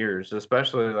 9-10 years,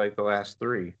 especially like the last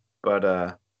 3.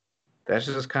 But that's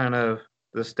just kind of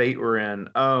the state we're in.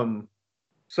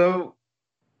 So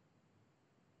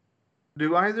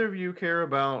do either of you care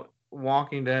about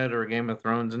Walking Dead or Game of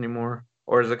Thrones anymore?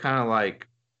 Or is it kind of like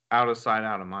out of sight,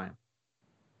 out of mind?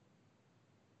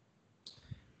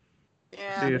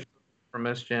 Yeah. See it from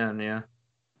Miss Jen, yeah.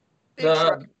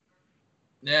 The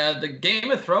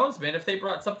Game of Thrones, man, if they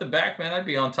brought something back, man, I'd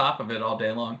be on top of it all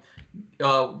day long.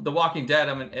 The Walking Dead,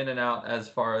 I'm in and out as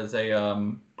far as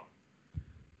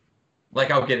like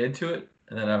I'll get into it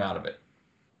and then I'm out of it.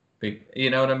 You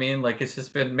know what I mean? Like it's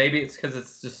just been, maybe it's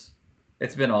because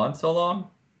it's been on so long.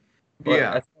 But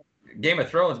Yeah. Game of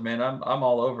Thrones, man, I'm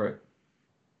all over it.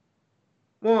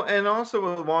 Well, and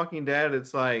also with Walking Dead,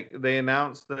 it's like they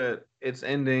announced that it's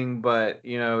ending, but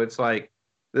it's like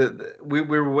we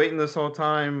were waiting this whole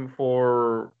time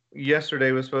for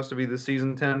yesterday was supposed to be the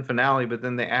season 10 finale, but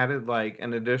then they added like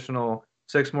an additional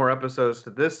 6 more episodes to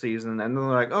this season, and then they're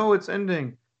like, oh, it's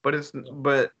ending, but it's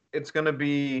gonna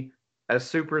be a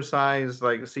supersized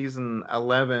like season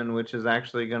 11, which is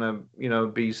actually gonna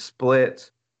be split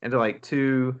into like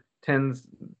 10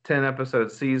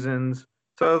 episode seasons.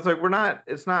 So it's like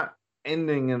it's not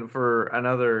ending for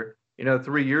another,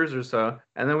 3 years or so.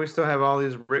 And then we still have all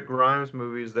these Rick Grimes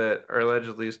movies that are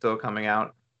allegedly still coming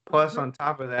out. Plus, on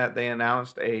top of that, they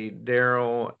announced a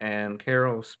Daryl and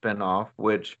Carol spinoff,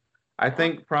 which I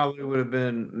think probably would have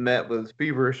been met with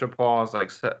feverish applause,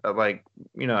 like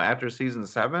after season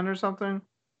 7 or something.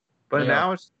 But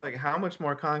now it's like, how much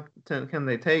more content can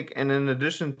they take? And in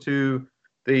addition to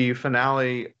the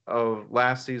finale of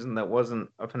last season that wasn't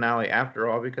a finale after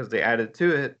all because they added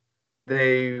to it,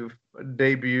 they've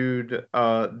debuted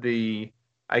the,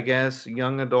 I guess,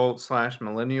 young adult /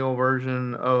 millennial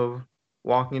version of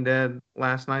Walking Dead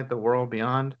last night, The World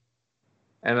Beyond.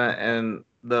 And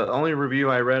the only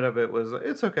review I read of it was,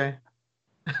 it's okay.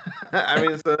 I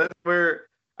mean, so that's where,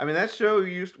 that show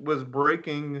was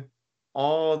breaking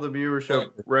all the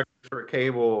viewership records for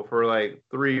cable for like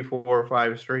 3, 4,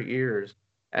 5 straight years.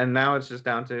 And now it's just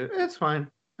down to, it's fine.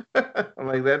 I'm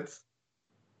like,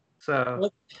 So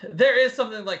Well, there is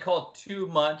something like called too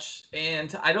much,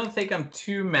 and I don't think I'm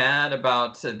too mad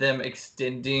about them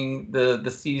extending the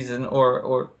season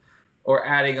or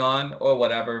adding on or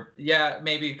whatever. Yeah,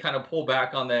 maybe kind of pull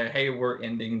back on the hey, we're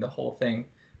ending the whole thing,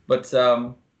 but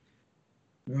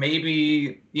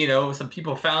maybe some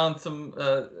people found some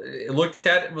looked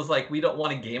at it and was like, we don't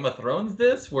want to Game of Thrones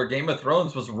this, where Game of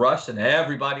Thrones was rushed and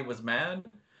everybody was mad.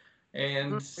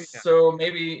 And yeah. so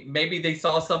maybe they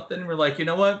saw something and were like, you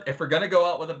know what? If we're gonna go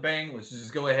out with a bang, let's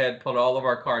just go ahead, put all of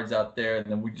our cards out there, and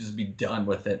then we just be done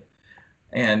with it.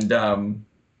 And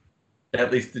at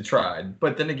least they tried.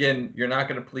 But then again, you're not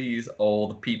gonna please all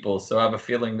the people. So I have a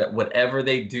feeling that whatever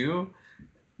they do,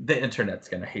 the internet's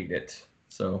gonna hate it.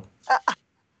 So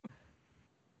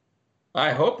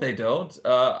I hope they don't.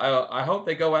 I hope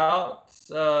they go out,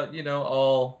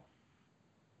 all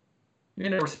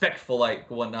respectful,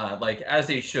 like whatnot, like as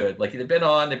they should. Like they've been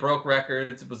on, they broke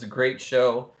records. It was a great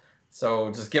show. So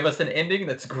just give us an ending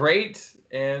that's great,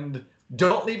 and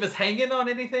don't leave us hanging on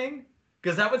anything,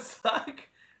 because that would suck.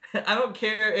 I don't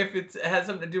care if it has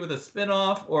something to do with a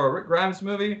spinoff or a Rick Grimes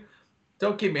movie.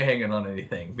 Don't keep me hanging on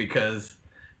anything, because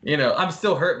I'm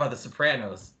still hurt by the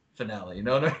Sopranos finale. You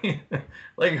know what I mean?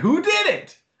 Like, who did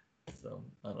it? So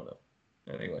I don't know.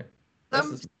 Anyway,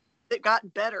 it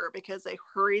got better because they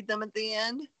hurried them at the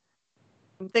end.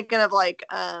 I'm thinking of like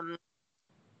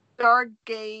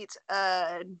Stargate,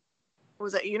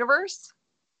 was that Universe?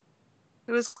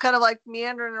 It was kind of like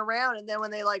meandering around, and then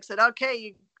when they like said,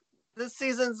 okay, this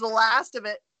season's the last of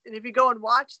it, and if you go and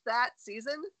watch that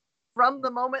season, from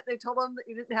the moment they told them that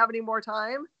you didn't have any more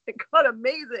time, it got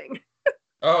amazing.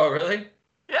 Oh, really?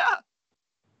 Yeah.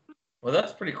 Well,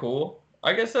 that's pretty cool.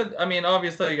 I guess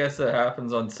obviously, I guess that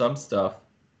happens on some stuff,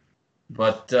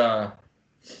 but I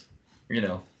don't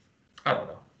know.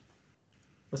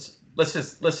 Let's just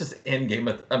end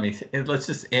let's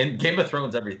just end Game of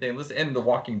Thrones, everything. Let's end The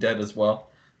Walking Dead as well.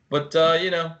 But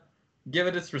give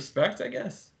it its respect, I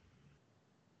guess.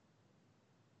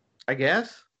 I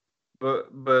guess. But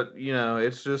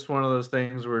it's just one of those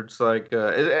things where it's like,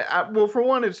 well, for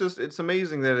one, it's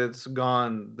amazing that it's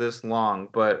gone this long.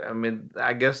 But I mean,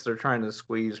 I guess they're trying to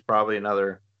squeeze probably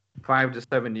another 5 to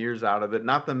 7 years out of it.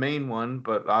 Not the main one,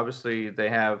 but obviously they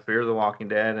have Fear the Walking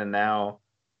Dead, and now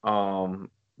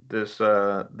this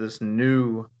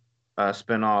new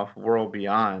spinoff, World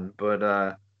Beyond.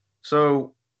 But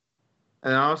so.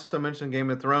 And I also mentioned Game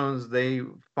of Thrones. They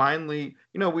finally,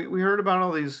 we heard about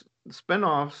all these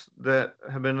spinoffs that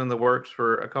have been in the works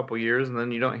for a couple years, and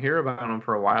then you don't hear about them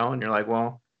for a while, and you're like,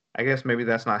 well, I guess maybe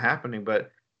that's not happening.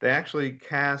 But they actually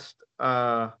cast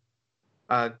King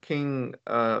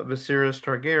Viserys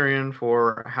Targaryen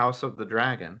for House of the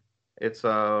Dragon. It's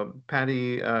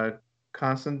Paddy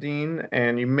Considine,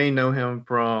 and you may know him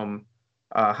from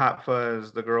Hot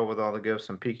Fuzz, The Girl with All the Gifts,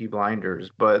 and Peaky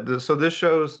Blinders. But so this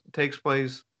show takes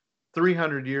place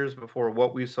 300 years before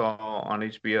what we saw on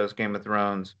HBO's Game of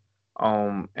Thrones,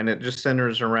 and it just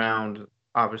centers around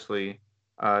obviously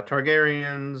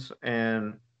Targaryens,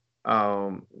 and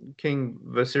King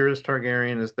Viserys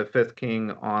Targaryen is the fifth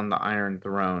king on the Iron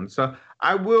Throne. So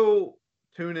I will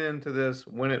tune into this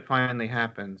when it finally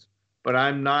happens, but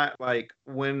I'm not like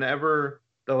whenever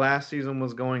the last season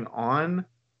was going on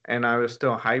and I was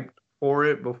still hyped for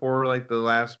it before like the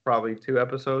last probably 2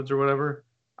 episodes or whatever.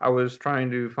 I was trying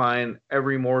to find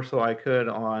every morsel I could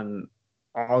on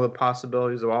all the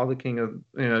possibilities of all the King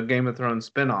of Game of Thrones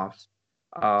spinoffs.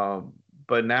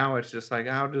 But now it's just like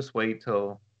I'll just wait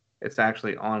till it's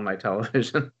actually on my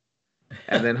television,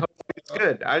 and then hopefully it's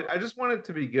good. I just want it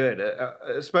to be good,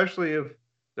 especially if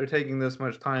they're taking this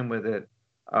much time with it.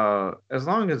 As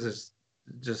long as it's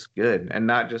just good and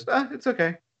not just it's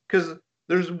okay, because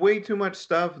there's way too much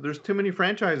stuff. There's too many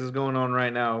franchises going on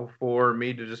right now for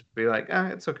me to just be like,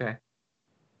 it's okay.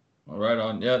 Right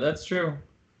on. Yeah, that's true.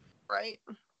 Right.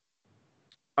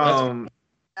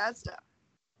 Bad stuff.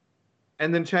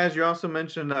 And then Chaz, you also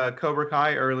mentioned Cobra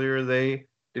Kai earlier.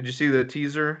 Did you see the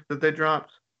teaser that they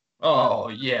dropped? Oh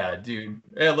yeah, dude,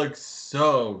 it looks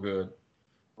so good.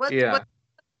 What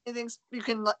anything you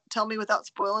can tell me without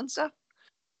spoiling stuff?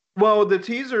 Well, the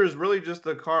teaser is really just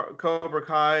the Cobra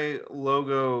Kai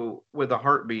logo with a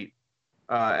heartbeat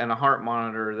and a heart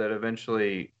monitor that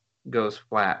eventually goes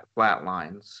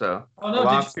flatline. So, oh no,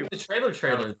 did you see the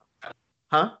trailer?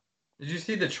 Huh? Did you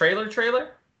see the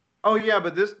trailer? Oh yeah,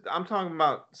 but I'm talking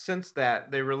about since that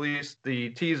they released the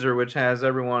teaser, which has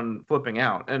everyone flipping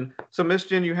out. And so, Miss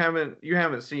Jen, you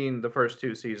haven't seen the first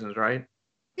 2 seasons, right?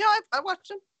 Yeah, I watched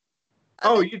them.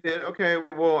 You did? Okay.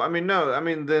 Well, I mean, no. I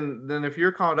mean, then if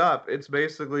you're caught up, it's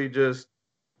basically just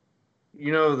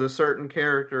the certain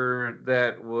character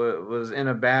that was in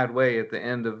a bad way at the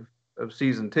end of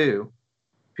season 2.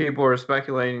 People are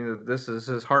speculating that this is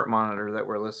his heart monitor that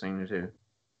we're listening to.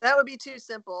 That would be too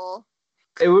simple.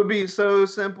 It would be so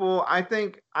simple. I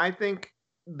think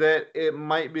that it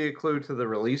might be a clue to the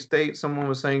release date. Someone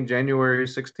was saying January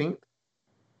 16th,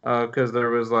 because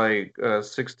there was like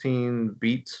 16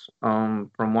 beats from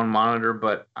one monitor,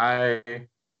 but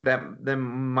that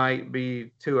might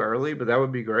be too early, but that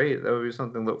would be great. That would be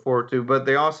something to look forward to. But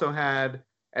they also had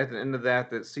at the end of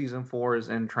that season 4 is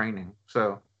in training.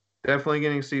 So definitely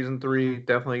getting season 3,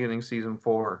 definitely getting season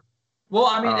 4. Well,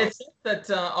 I mean, it says that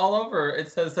all over.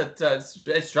 It says that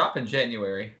it's dropping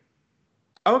January.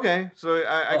 Okay, so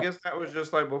I guess that was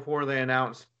just like before they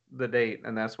announced the date,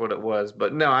 and that's what it was.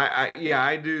 But no,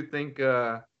 I do think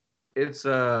it's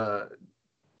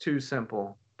too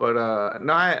simple. But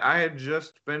no, I had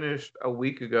just finished a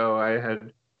week ago. I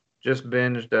had just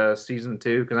binged season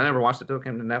 2 because I never watched it till it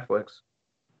came to Netflix,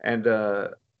 and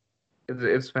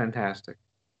it's fantastic.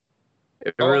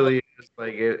 It really is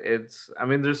like it's. I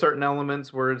mean, there's certain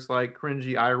elements where it's like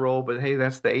cringy eye roll, but hey,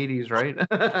 that's the '80s, right?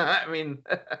 I mean.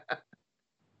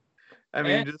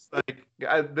 Just like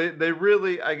they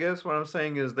really. I guess what I'm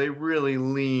saying is they really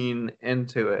lean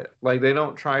into it. Like they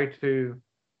don't try to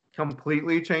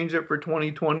completely change it for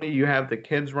 2020. You have the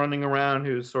kids running around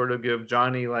who sort of give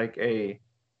Johnny like a,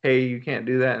 hey, you can't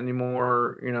do that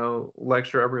anymore,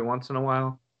 lecture every once in a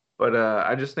while. But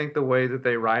I just think the way that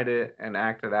they write it and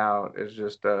act it out is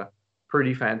just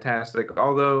pretty fantastic.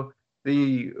 Although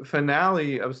the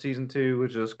finale of season 2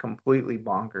 was just completely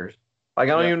bonkers. Like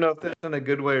I don't even know if that's in a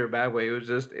good way or bad way. It was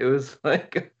just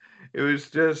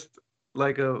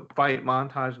like a fight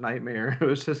montage nightmare. It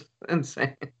was just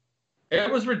insane.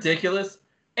 It was ridiculous.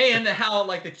 And how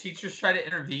like the teachers try to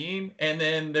intervene and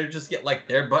then they just get like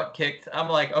their butt kicked. I'm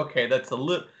like, okay,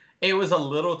 it was a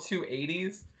little too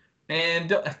 80s.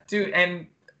 And dude, and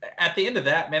at the end of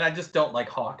that, man, I just don't like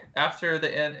Hawk. After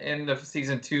the end of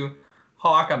season 2,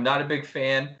 Hawk, I'm not a big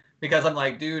fan because I'm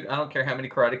like, dude, I don't care how many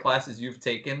karate classes you've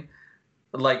taken.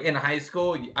 Like in high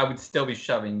school, I would still be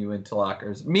shoving you into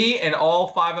lockers. Me and all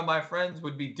 5 of my friends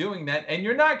would be doing that, and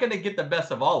you're not going to get the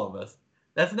best of all of us.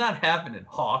 That's not happening,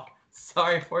 Hawk.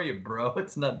 Sorry for you, bro.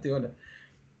 It's not doing it.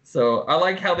 So I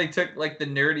like how they took like the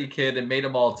nerdy kid and made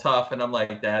him all tough, and I'm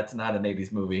like, that's not an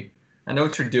 80s movie. I know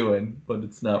what you're doing, but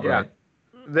it's not right.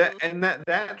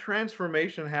 That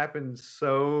transformation happens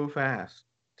so fast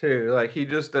too. Like he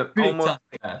just almost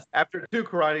after 2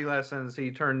 karate lessons,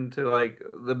 he turned into like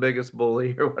the biggest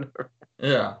bully or whatever.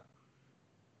 Yeah.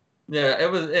 Yeah, it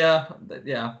was yeah.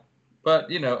 But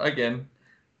again,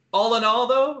 all in all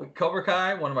though, Cobra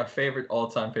Kai, one of my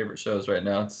all-time favorite shows right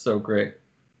now. It's so great.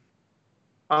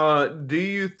 Do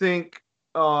you think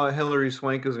Hilary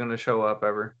Swank is going to show up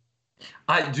ever?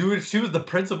 Dude, if she was the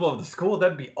principal of the school,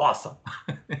 that'd be awesome.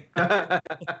 That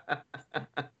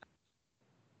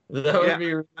would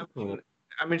be really cool.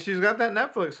 I mean, she's got that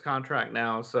Netflix contract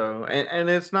now, so and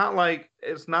it's not like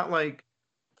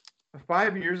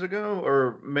 5 years ago,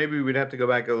 or maybe we'd have to go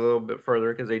back a little bit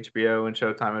further because HBO and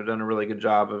Showtime have done a really good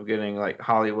job of getting like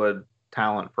Hollywood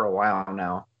talent for a while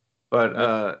now.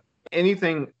 But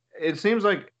anything, it seems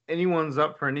like anyone's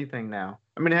up for anything now.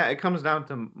 I mean, it comes down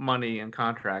to money and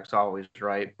contracts always,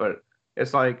 right? But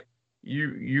it's like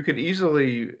you could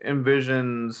easily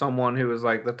envision someone who is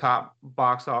like the top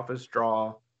box office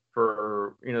draw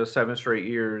for 7 straight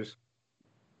years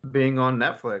being on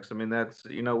Netflix. I mean, that's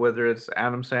whether it's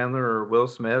Adam Sandler or Will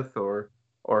Smith or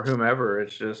whomever.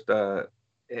 It's just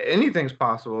anything's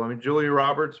possible. I mean, Julia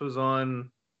Roberts was on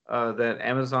that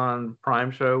Amazon Prime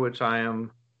show, which I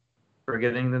am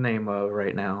forgetting the name of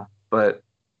right now, but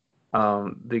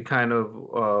the kind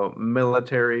of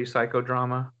military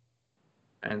psychodrama.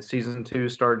 And season 2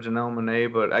 starred Janelle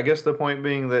Monáe, but I guess the point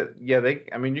being that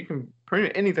you can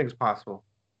pretty anything's possible.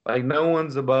 Like no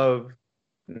one's above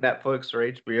Netflix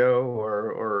or HBO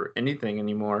or anything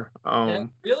anymore.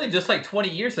 Really, just like 20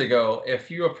 years ago,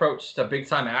 if you approached a big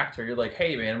time actor, you're like,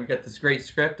 "Hey, man, we got this great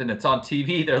script and it's on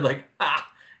TV." They're like,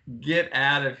 get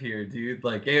out of here, dude!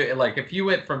 Like if you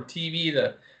went from TV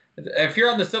to, if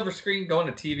you're on the silver screen,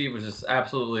 going to TV was just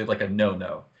absolutely like a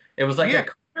no-no. It was like a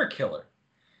career killer.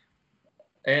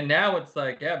 And now it's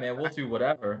like, yeah, man, we'll do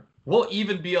whatever. We'll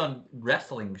even be on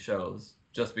wrestling shows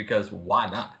just because why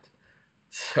not?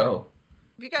 So.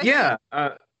 You guys Go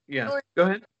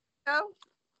ahead.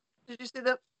 Did you see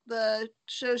the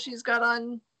show she's got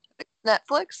on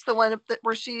Netflix? The one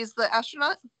where she's the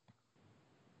astronaut?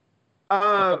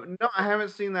 No, I haven't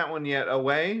seen that one yet.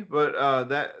 Away, but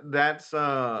that's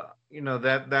how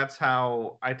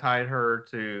I tied her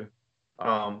to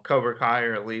Cobra Kai,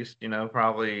 or at least,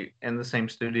 probably in the same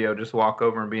studio, just walk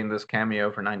over and be in this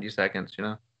cameo for 90 seconds,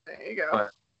 There you go.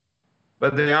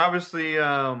 But they obviously,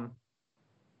 I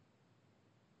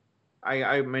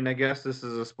mean, I guess this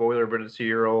is a spoiler, but it's a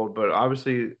year old. But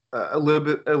obviously,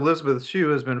 Elizabeth Shue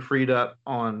has been freed up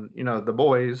on, The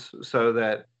Boys, so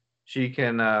that she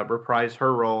can reprise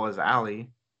her role as Allie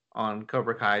on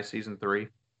Cobra Kai season 3.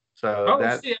 So Oh,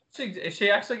 that, is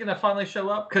she actually going to finally show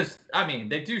up? Because I mean,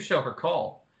 they do show her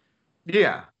call.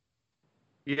 yeah,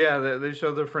 yeah, they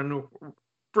show the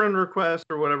friend request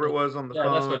or whatever it was on the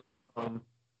phone. That's what.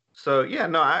 So yeah,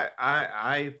 no,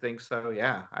 I think so.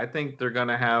 Yeah, I think they're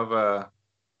gonna have.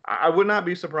 I would not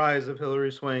be surprised if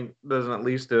Hilary Swank doesn't at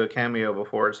least do a cameo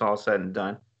before it's all said and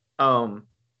done.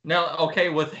 Now, okay,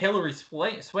 with Hilary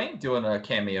Swank doing a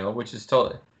cameo, which is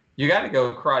totally, you got to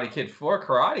go Karate Kid 4,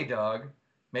 Karate Dog.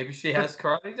 Maybe she has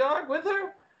Karate Dog with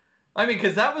her. I mean,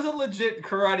 because that was a legit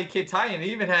Karate Kid tie-in. It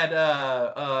even had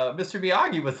Mr.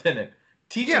 Miyagi was in it,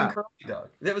 teaching Karate Dog.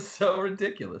 That was so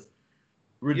ridiculous.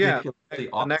 Ridiculously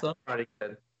awesome. Karate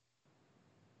Kid.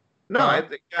 No, I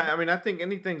think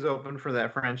anything's open for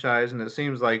that franchise, and it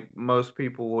seems like most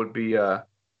people would be up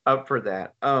for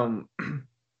that.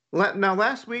 Now,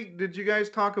 last week, did you guys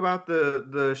talk about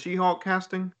the She-Hulk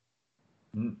casting?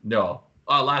 No.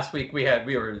 Last week we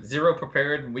were zero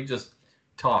prepared, and we just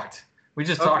talked. We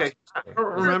just talked. I don't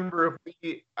remember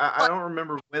I don't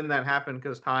remember when that happened,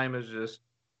 because time is just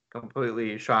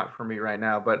completely shot for me right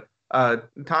now. But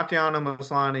Tatiana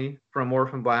Maslany from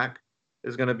Orphan Black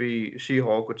is going to be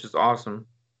She-Hulk, which is awesome.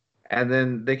 And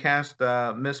then they cast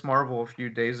Miss Marvel a few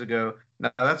days ago.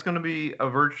 Now that's going to be a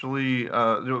virtually,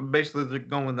 basically they're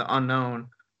going with the unknown,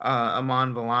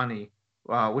 Iman Vellani,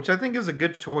 which I think is a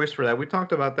good choice for that. We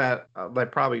talked about that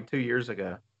like probably 2 years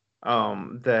ago.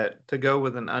 That to go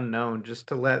with an unknown, just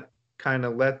to let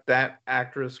that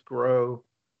actress grow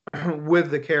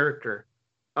with the character.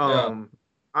 I'm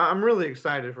really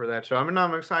excited for that show. I mean,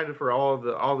 I'm excited for all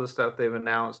the stuff they've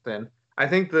announced, and I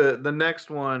think the next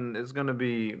one is going to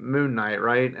be Moon Knight,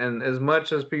 right? And as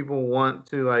much as people want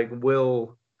to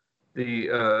will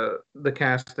the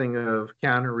casting of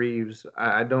Keanu Reeves,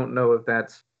 I don't know if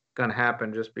that's going to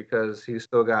happen, just because he's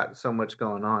still got so much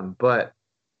going on. But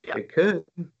it could.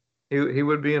 He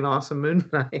would be an awesome Moon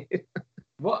Knight.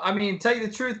 Well, I mean, tell you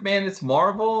the truth, man, it's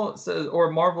Marvel, or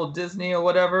Marvel Disney or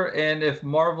whatever. And if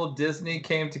Marvel Disney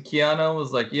came to Keanu and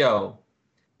was like, "Yo,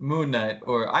 Moon Knight,"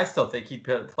 or I still think he'd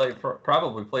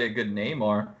probably play a good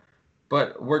Namor,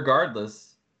 but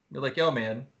regardless, you're like, "Yo,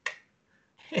 man,"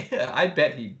 I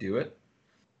bet he'd do it.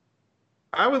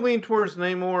 I would lean towards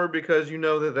Namor, because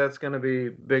that's going to be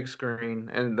big screen,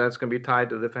 and that's going to be tied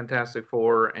to the Fantastic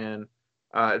Four, and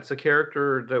it's a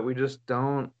character that we just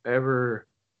don't ever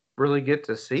really get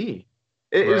to see.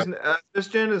 Is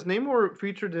Namor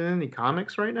featured in any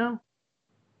comics right now?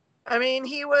 I mean,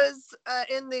 he was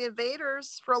in the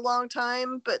Invaders for a long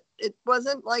time, but it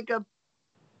wasn't like a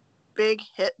big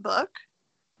hit book.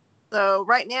 So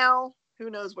right now, who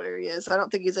knows where he is? I don't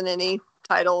think he's in any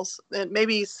titles.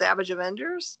 Maybe Savage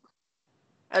Avengers.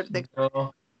 I think.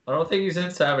 No, I don't think he's in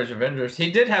Savage Avengers.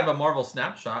 He did have a Marvel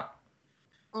Snapshot.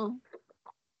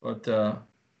 But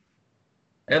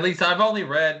at least I've only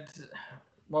read,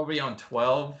 what were we on,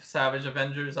 12 Savage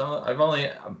Avengers? I've only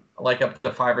like up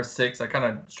to 5 or 6. I kind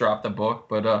of dropped the book,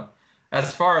 but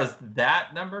as far as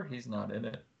that number, he's not in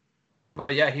it.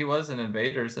 But yeah, he was in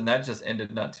Invaders, and that just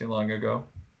ended not too long ago.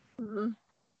 Mm-hmm.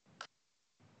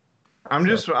 I'm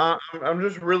just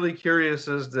really curious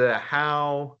as to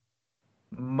how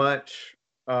much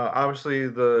obviously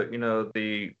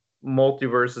the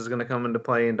multiverse is going to come into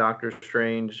play in Doctor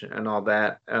Strange and all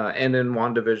that, and in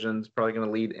WandaVision is probably going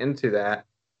to lead into that.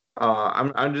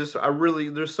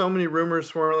 There's so many rumors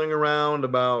swirling around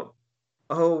about,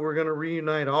 we're going to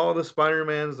reunite all the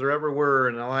Spider-Mans there ever were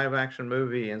in a live action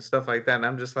movie and stuff like that. And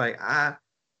I'm just like, I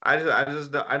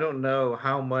don't know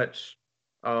how much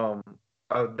of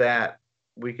that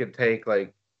we could take.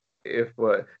 Like,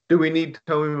 do we need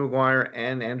Tobey Maguire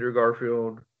and Andrew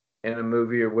Garfield in a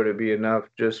movie, or would it be enough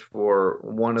just for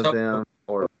one of them?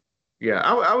 Or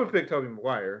I would pick Tobey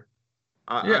Maguire.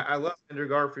 I love Andrew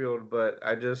Garfield, but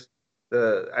I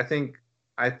think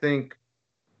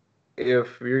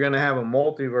if you're gonna have a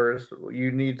multiverse,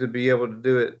 you need to be able to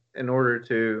do it in order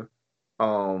to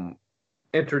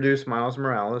introduce Miles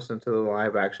Morales into the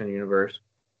live action universe.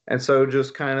 And so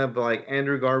just kind of like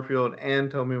Andrew Garfield and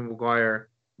Tobey Maguire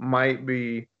might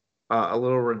be a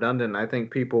little redundant. I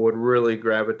think people would really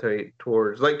gravitate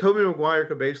towards, like, Tobey Maguire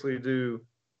could basically do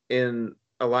in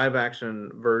a live action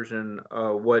version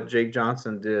what Jake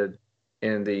Johnson did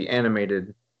in the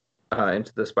animated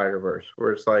Into the Spider-Verse,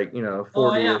 where it's like,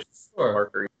 40-ish sure.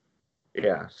 marker.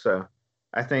 Yeah, so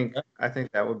I think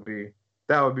that would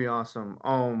be awesome.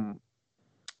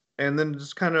 And then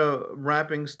just kind of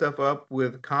wrapping stuff up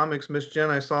with comics, Miss Jen,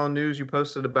 I saw news you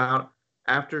posted about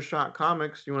Aftershock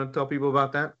Comics. You want to tell people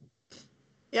about that?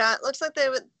 Yeah, it looks like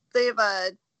they've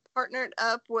partnered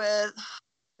up with,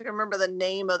 I can remember the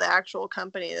name of the actual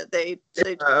company that they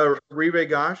Ribe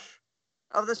Gosh.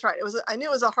 Oh, that's right. I knew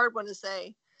it was a hard one to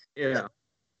say. Yeah.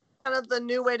 Kind of the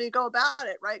new way to go about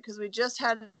it, right? Because we just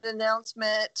had an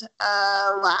announcement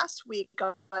last week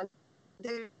on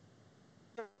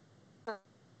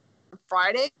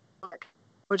Friday,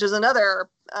 which is another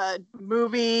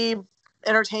movie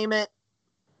entertainment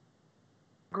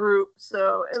group.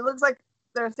 So it looks like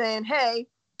they're saying, hey,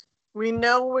 we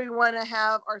know we want to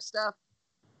have our stuff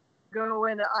go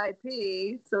into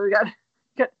IP, so we got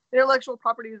intellectual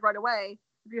properties right away.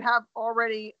 If you have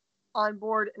already on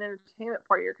board an entertainment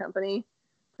part of your company,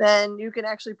 then you can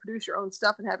actually produce your own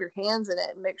stuff and have your hands in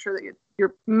it and make sure that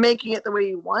you're making it the way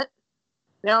you want.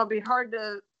 Now, it'd be hard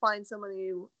to find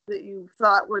somebody that you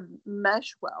thought would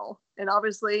mesh well, and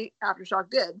obviously Aftershock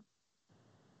did.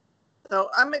 So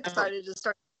I'm excited to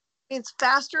start. It's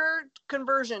faster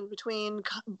conversion between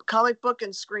comic book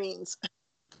and screens.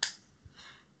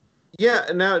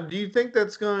 Yeah. Now, do you think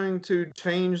that's going to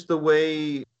change the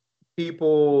way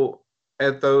people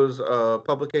at those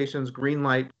publications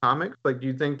greenlight comics? Like, do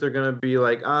you think they're going to be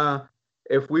like,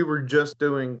 if we were just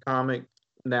doing comics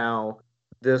now,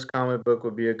 this comic book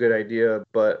would be a good idea,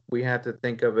 but we have to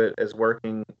think of it as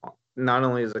working not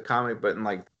only as a comic, but in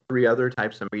like 3 other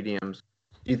types of mediums?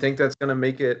 Do you think that's going to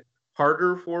make it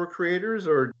harder for creators,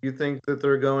 or do you think that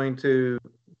they're going to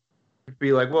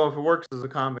be like, well, if it works as a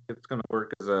comic, it's going to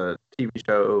work as a TV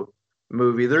show,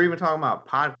 movie? They're even talking about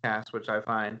podcasts, which I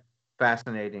find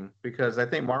fascinating because I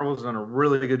think Marvel's done a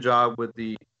really good job with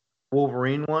the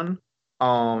Wolverine one.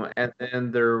 And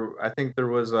then I think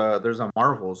there's a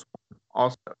Marvels one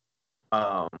also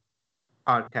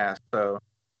podcast. So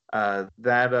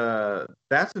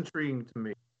that's intriguing to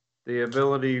me. The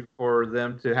ability for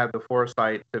them to have the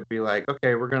foresight to be like,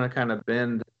 okay, we're going to kind of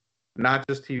bend not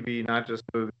just TV, not just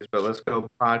movies, but let's go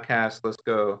podcasts, let's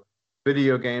go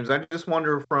video games. I just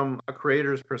wonder from a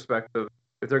creator's perspective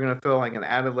if they're going to feel like an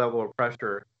added level of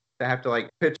pressure to have to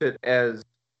like pitch it as,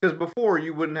 because before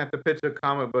you wouldn't have to pitch a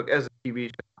comic book as a TV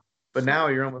show, but now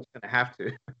you're almost going to have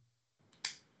to.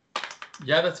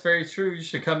 Yeah, that's very true. You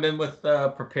should come in with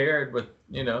prepared with,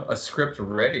 a script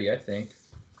ready, I think.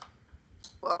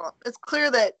 Well, it's clear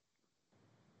that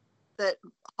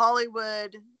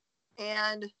Hollywood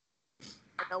and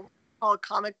all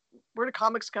where do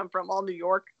comics come from? All New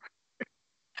York.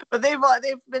 But they've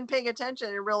been paying attention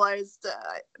and realized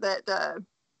that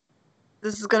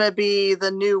this is going to be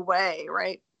the new way,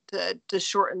 right? To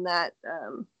shorten that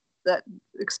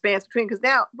expanse between, because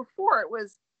now before it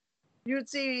was you'd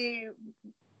see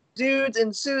dudes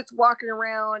in suits walking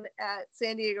around at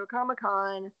San Diego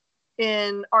Comic-Con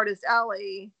in Artist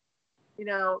Alley,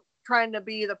 trying to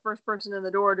be the first person in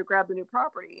the door to grab the new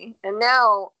property. And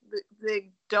now they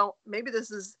don't. Maybe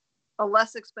this is a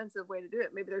less expensive way to do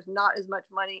it. Maybe there's not as much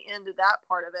money into that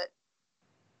part of it,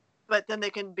 but then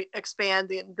they can expand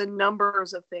the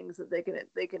numbers of things that they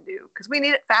can do, because we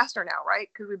need it faster now, right?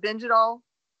 Because we binge it all.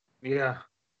 Yeah.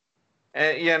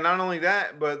 And yeah, not only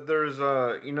that, but there's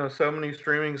so many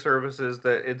streaming services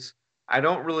that I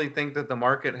don't really think that the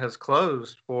market has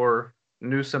closed for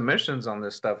new submissions on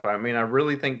this stuff. I mean, I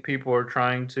really think people are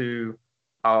trying to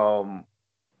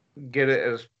get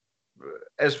it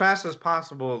as fast as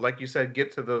possible, like you said,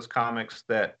 get to those comics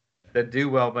that do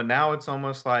well. But now it's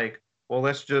almost like, well,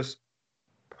 let's just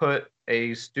put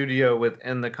a studio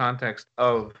within the context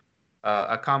of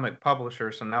a comic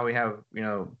publisher. So now we have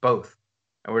both,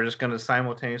 and we're just going to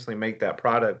simultaneously make that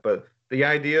product. But the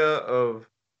idea of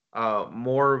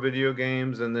more video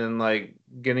games and then like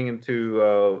getting into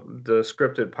the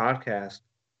scripted podcast,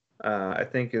 I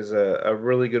think is a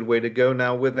really good way to go.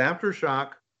 Now with Aftershock,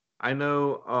 I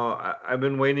know I've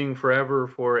been waiting forever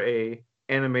for a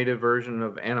animated version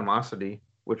of Animosity,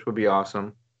 which would be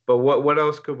awesome. But what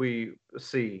else could we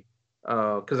see?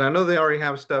 Because I know they already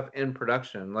have stuff in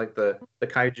production, like the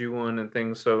kaiju one and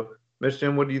things. So, Miss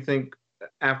Jim, what do you think?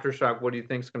 Aftershock, what do you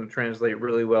think is going to translate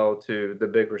really well to the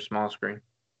big or small screen?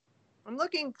 I'm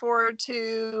looking forward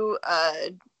to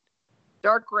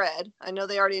Dark Red. I know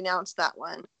they already announced that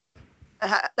one.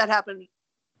 That happened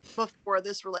before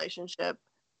this relationship.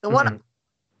 The one I want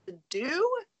to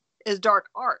do is Dark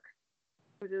Ark,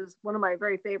 which is one of my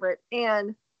very favorite,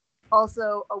 and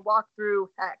also a walkthrough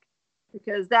Heck,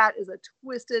 because that is a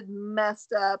twisted,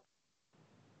 messed up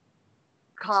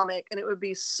comic, and it would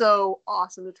be so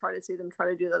awesome to try to see them try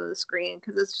to do that on the screen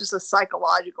because it's just a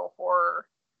psychological horror.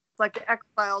 It's like the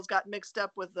X-Files got mixed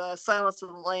up with Silence of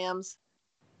the Lambs.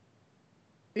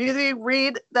 Did you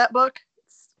read that book?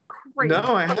 It's crazy.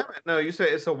 No, I haven't. No, you say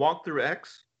it's a walk through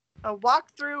X? A walk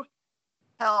through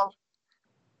hell.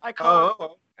 I call it.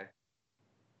 Oh, okay.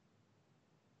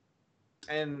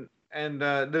 And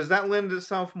does that lend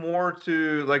itself more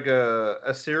to like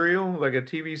a serial, like a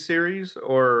TV series,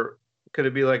 or could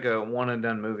it be like a one and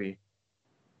done movie?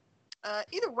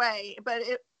 Either way, but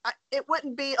it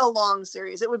wouldn't be a long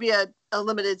series. It would be a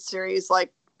limited series,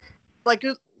 like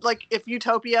if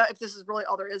Utopia, if this is really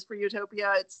all there is for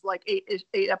Utopia, it's like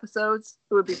eight episodes.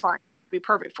 It would be fine. It'd be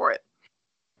perfect for it.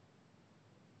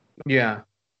 Yeah.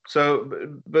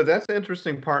 So, but that's an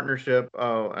interesting partnership,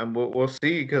 and we'll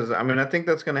see. Because I mean, I think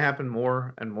that's going to happen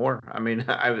more and more. I mean,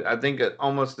 I think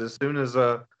almost as soon as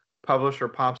a publisher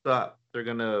pops up, they're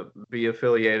going to be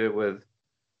affiliated with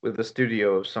a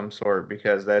studio of some sort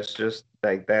because that's just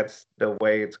like that's the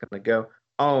way it's going to go.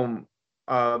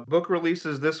 Book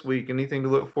releases this week. Anything to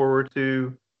look forward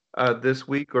to this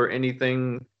week, or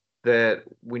anything that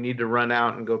we need to run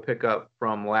out and go pick up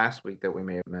from last week that we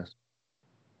may have missed?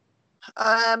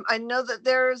 I know that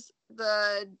there's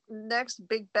the next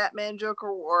big Batman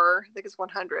Joker War. I think it's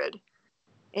 100,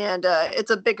 and it's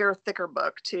a bigger, thicker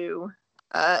book too.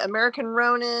 American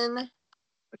Ronin,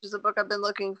 which is a book I've been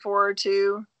looking forward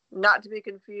to, not to be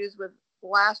confused with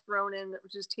Last Ronin,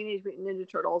 which is Teenage Mutant Ninja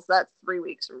Turtles. That's 3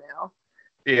 weeks from now.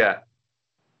 Yeah.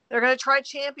 They're gonna try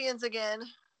Champions again.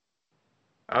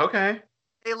 Okay.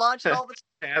 They launched all the.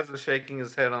 Taz is shaking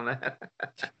his head on that.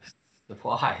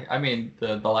 Why? I mean,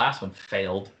 the last one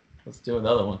failed. Let's do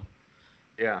another one.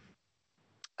 Yeah.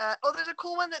 There's a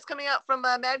cool one that's coming out from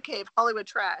Mad Cave, Hollywood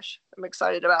Trash. I'm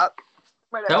excited about.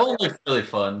 Right that one looks really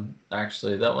fun,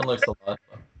 actually. That one looks a lot of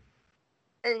fun.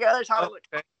 There you go. There's Hollywood.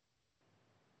 Okay.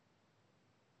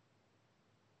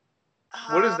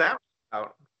 What is that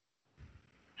about?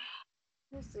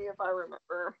 Let me see if I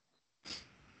remember.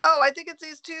 Oh, I think it's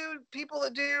these two people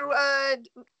that do.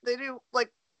 They do like.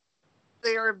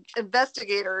 They are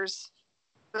investigators,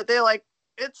 but they like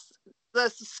it's the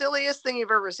silliest thing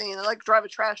you've ever seen. They like drive a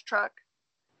trash truck,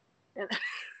 and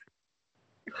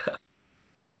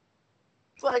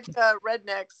it's like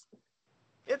rednecks.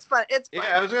 It's fun. It's fun.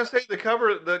 Yeah, I was gonna say the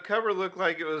cover looked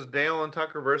like it was Dale and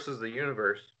Tucker versus the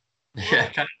universe. Yeah,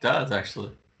 it kind of does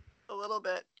actually. A little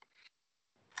bit.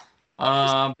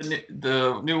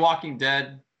 The new Walking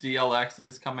Dead DLX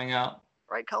is coming out.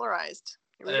 Right, colorized.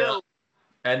 Here we go.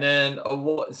 And then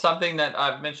something that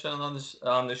I've mentioned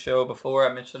on the show before,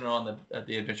 I mentioned it on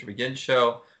the Adventure Begins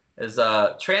show, is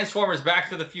Transformers Back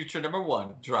to the Future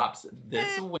 #1 drops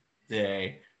this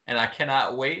Wednesday, and I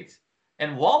cannot wait.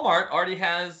 And Walmart already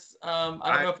has I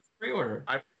don't know if it's pre-order.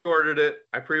 I pre-ordered it.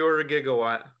 I pre-ordered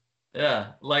Gigawatt.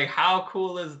 Yeah, like how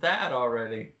cool is that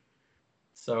already?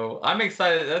 So I'm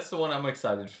excited. That's the one I'm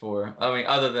excited for. I mean,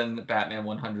 other than Batman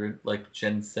 100, like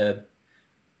Jen said,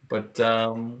 but.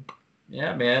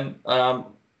 Yeah, man.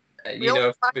 You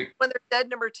know, when they're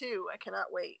dead, #2. I cannot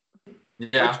wait.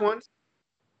 Yeah. Which ones?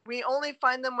 We only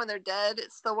find them when they're dead.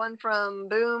 It's the one from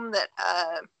Boom that.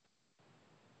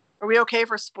 Are we okay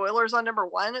for spoilers on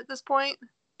 #1 at this point?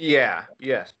 Yeah.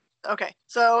 Yes. Okay,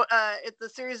 so the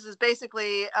series is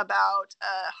basically about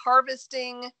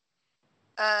harvesting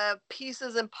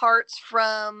pieces and parts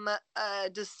from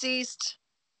deceased,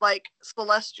 like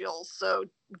celestials. So.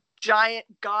 Giant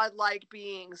godlike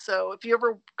beings. So if you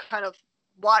ever kind of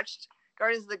watched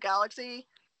Guardians of the Galaxy,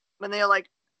 when they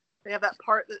have that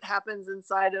part that happens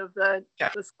inside of the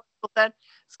set, it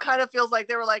kind of feels like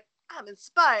they were like, I'm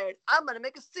inspired. I'm gonna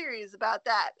make a series about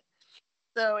that.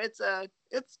 So it's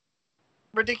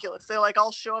ridiculous. They like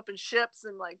all show up in ships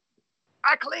and like,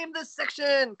 I claim this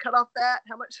section, cut off that.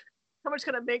 How much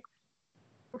can I make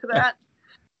for that?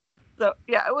 So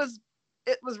yeah, it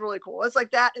was really cool. It's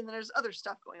like that, and then there's other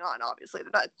stuff going on, obviously.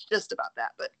 They're not just about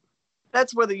that, but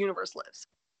that's where the universe lives.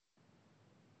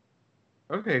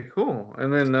 Okay, cool.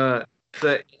 And then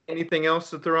anything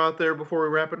else to throw out there before we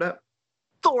wrap it up?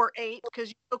 Thor 8, because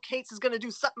you know Cates is going to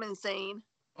do something insane.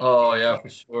 Oh, yeah, for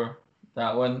sure.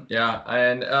 That one, yeah.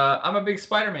 And I'm a big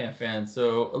Spider-Man fan,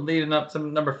 so leading up to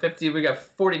number 50, we got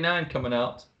 49 coming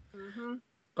out. Mm-hmm.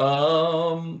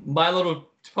 My Little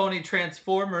Pony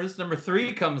Transformers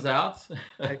 #3 comes out,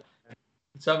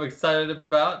 which I'm excited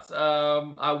about.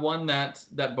 I won that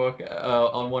book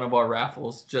on one of our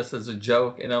raffles just as a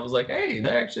joke, and I was like, hey,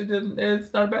 that actually didn't.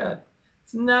 It's not bad.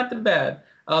 It's not that bad.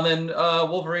 Then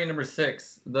Wolverine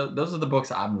 #6. Those are the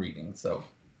books I'm reading, so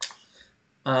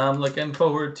I'm looking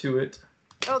forward to it.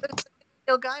 Oh, there's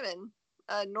Neil Gaiman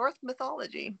Norse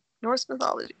mythology. Norse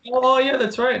mythology. Oh yeah,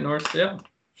 that's right, Norse. Yeah,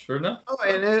 sure enough. Oh,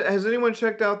 and has anyone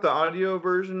checked out the audio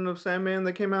version of Sandman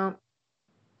that came out?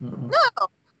 Mm-mm. No.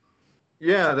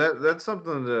 Yeah, that's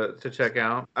something to check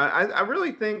out. I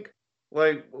really think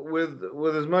like with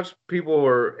as much people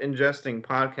are ingesting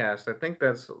podcasts, I think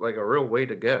that's like a real way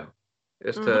to go.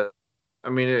 Is Mhm. to, I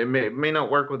mean, it may not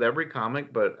work with every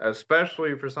comic, but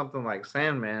especially for something like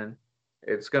Sandman,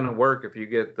 it's gonna work if you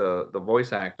get the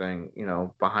voice acting,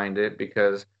 behind it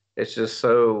because it's just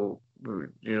so,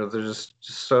 they're just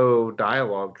so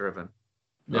dialogue driven.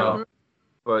 Yeah.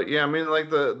 But yeah, I mean, like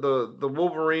the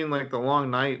Wolverine, like the Long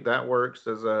Night, that works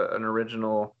as an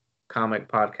original comic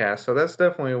podcast. So that's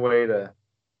definitely a way to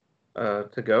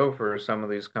go for some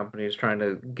of these companies trying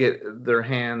to get their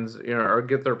hands, or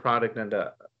get their product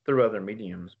into through other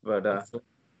mediums. But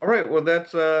all right, well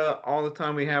that's all the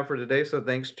time we have for today. So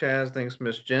thanks Chaz, thanks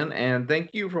Miss Jen, and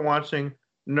thank you for watching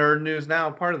Nerd News Now,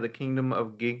 part of the Kingdom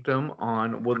of Geekdom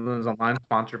on Woodlands Online,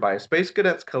 sponsored by Space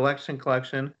Cadets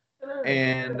Collection.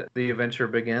 And the adventure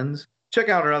begins. Check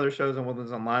out our other shows on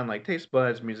Woodlands Online, like Taste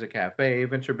Buds, Music Cafe,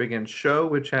 Adventure Begins Show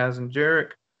with Chaz and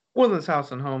Jarek, Woodlands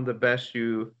House and Home, The Best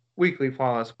You, Weekly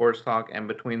Fallout Sports Talk, and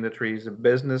Between the Trees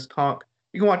Business Talk.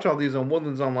 You can watch all these on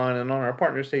Woodlands Online and on our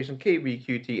partner station,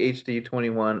 KBQT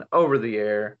HD21, over the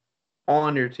air,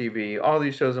 on your TV. All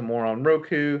these shows and more on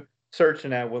Roku. Search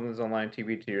and add Woodlands Online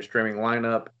TV to your streaming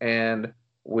lineup. And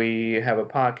we have a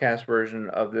podcast version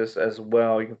of this as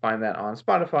well. You can find that on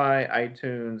Spotify,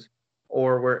 iTunes,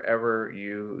 or wherever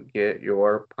you get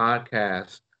your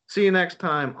podcasts. See you next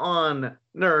time on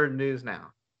Nerd News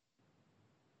Now.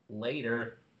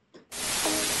 Later.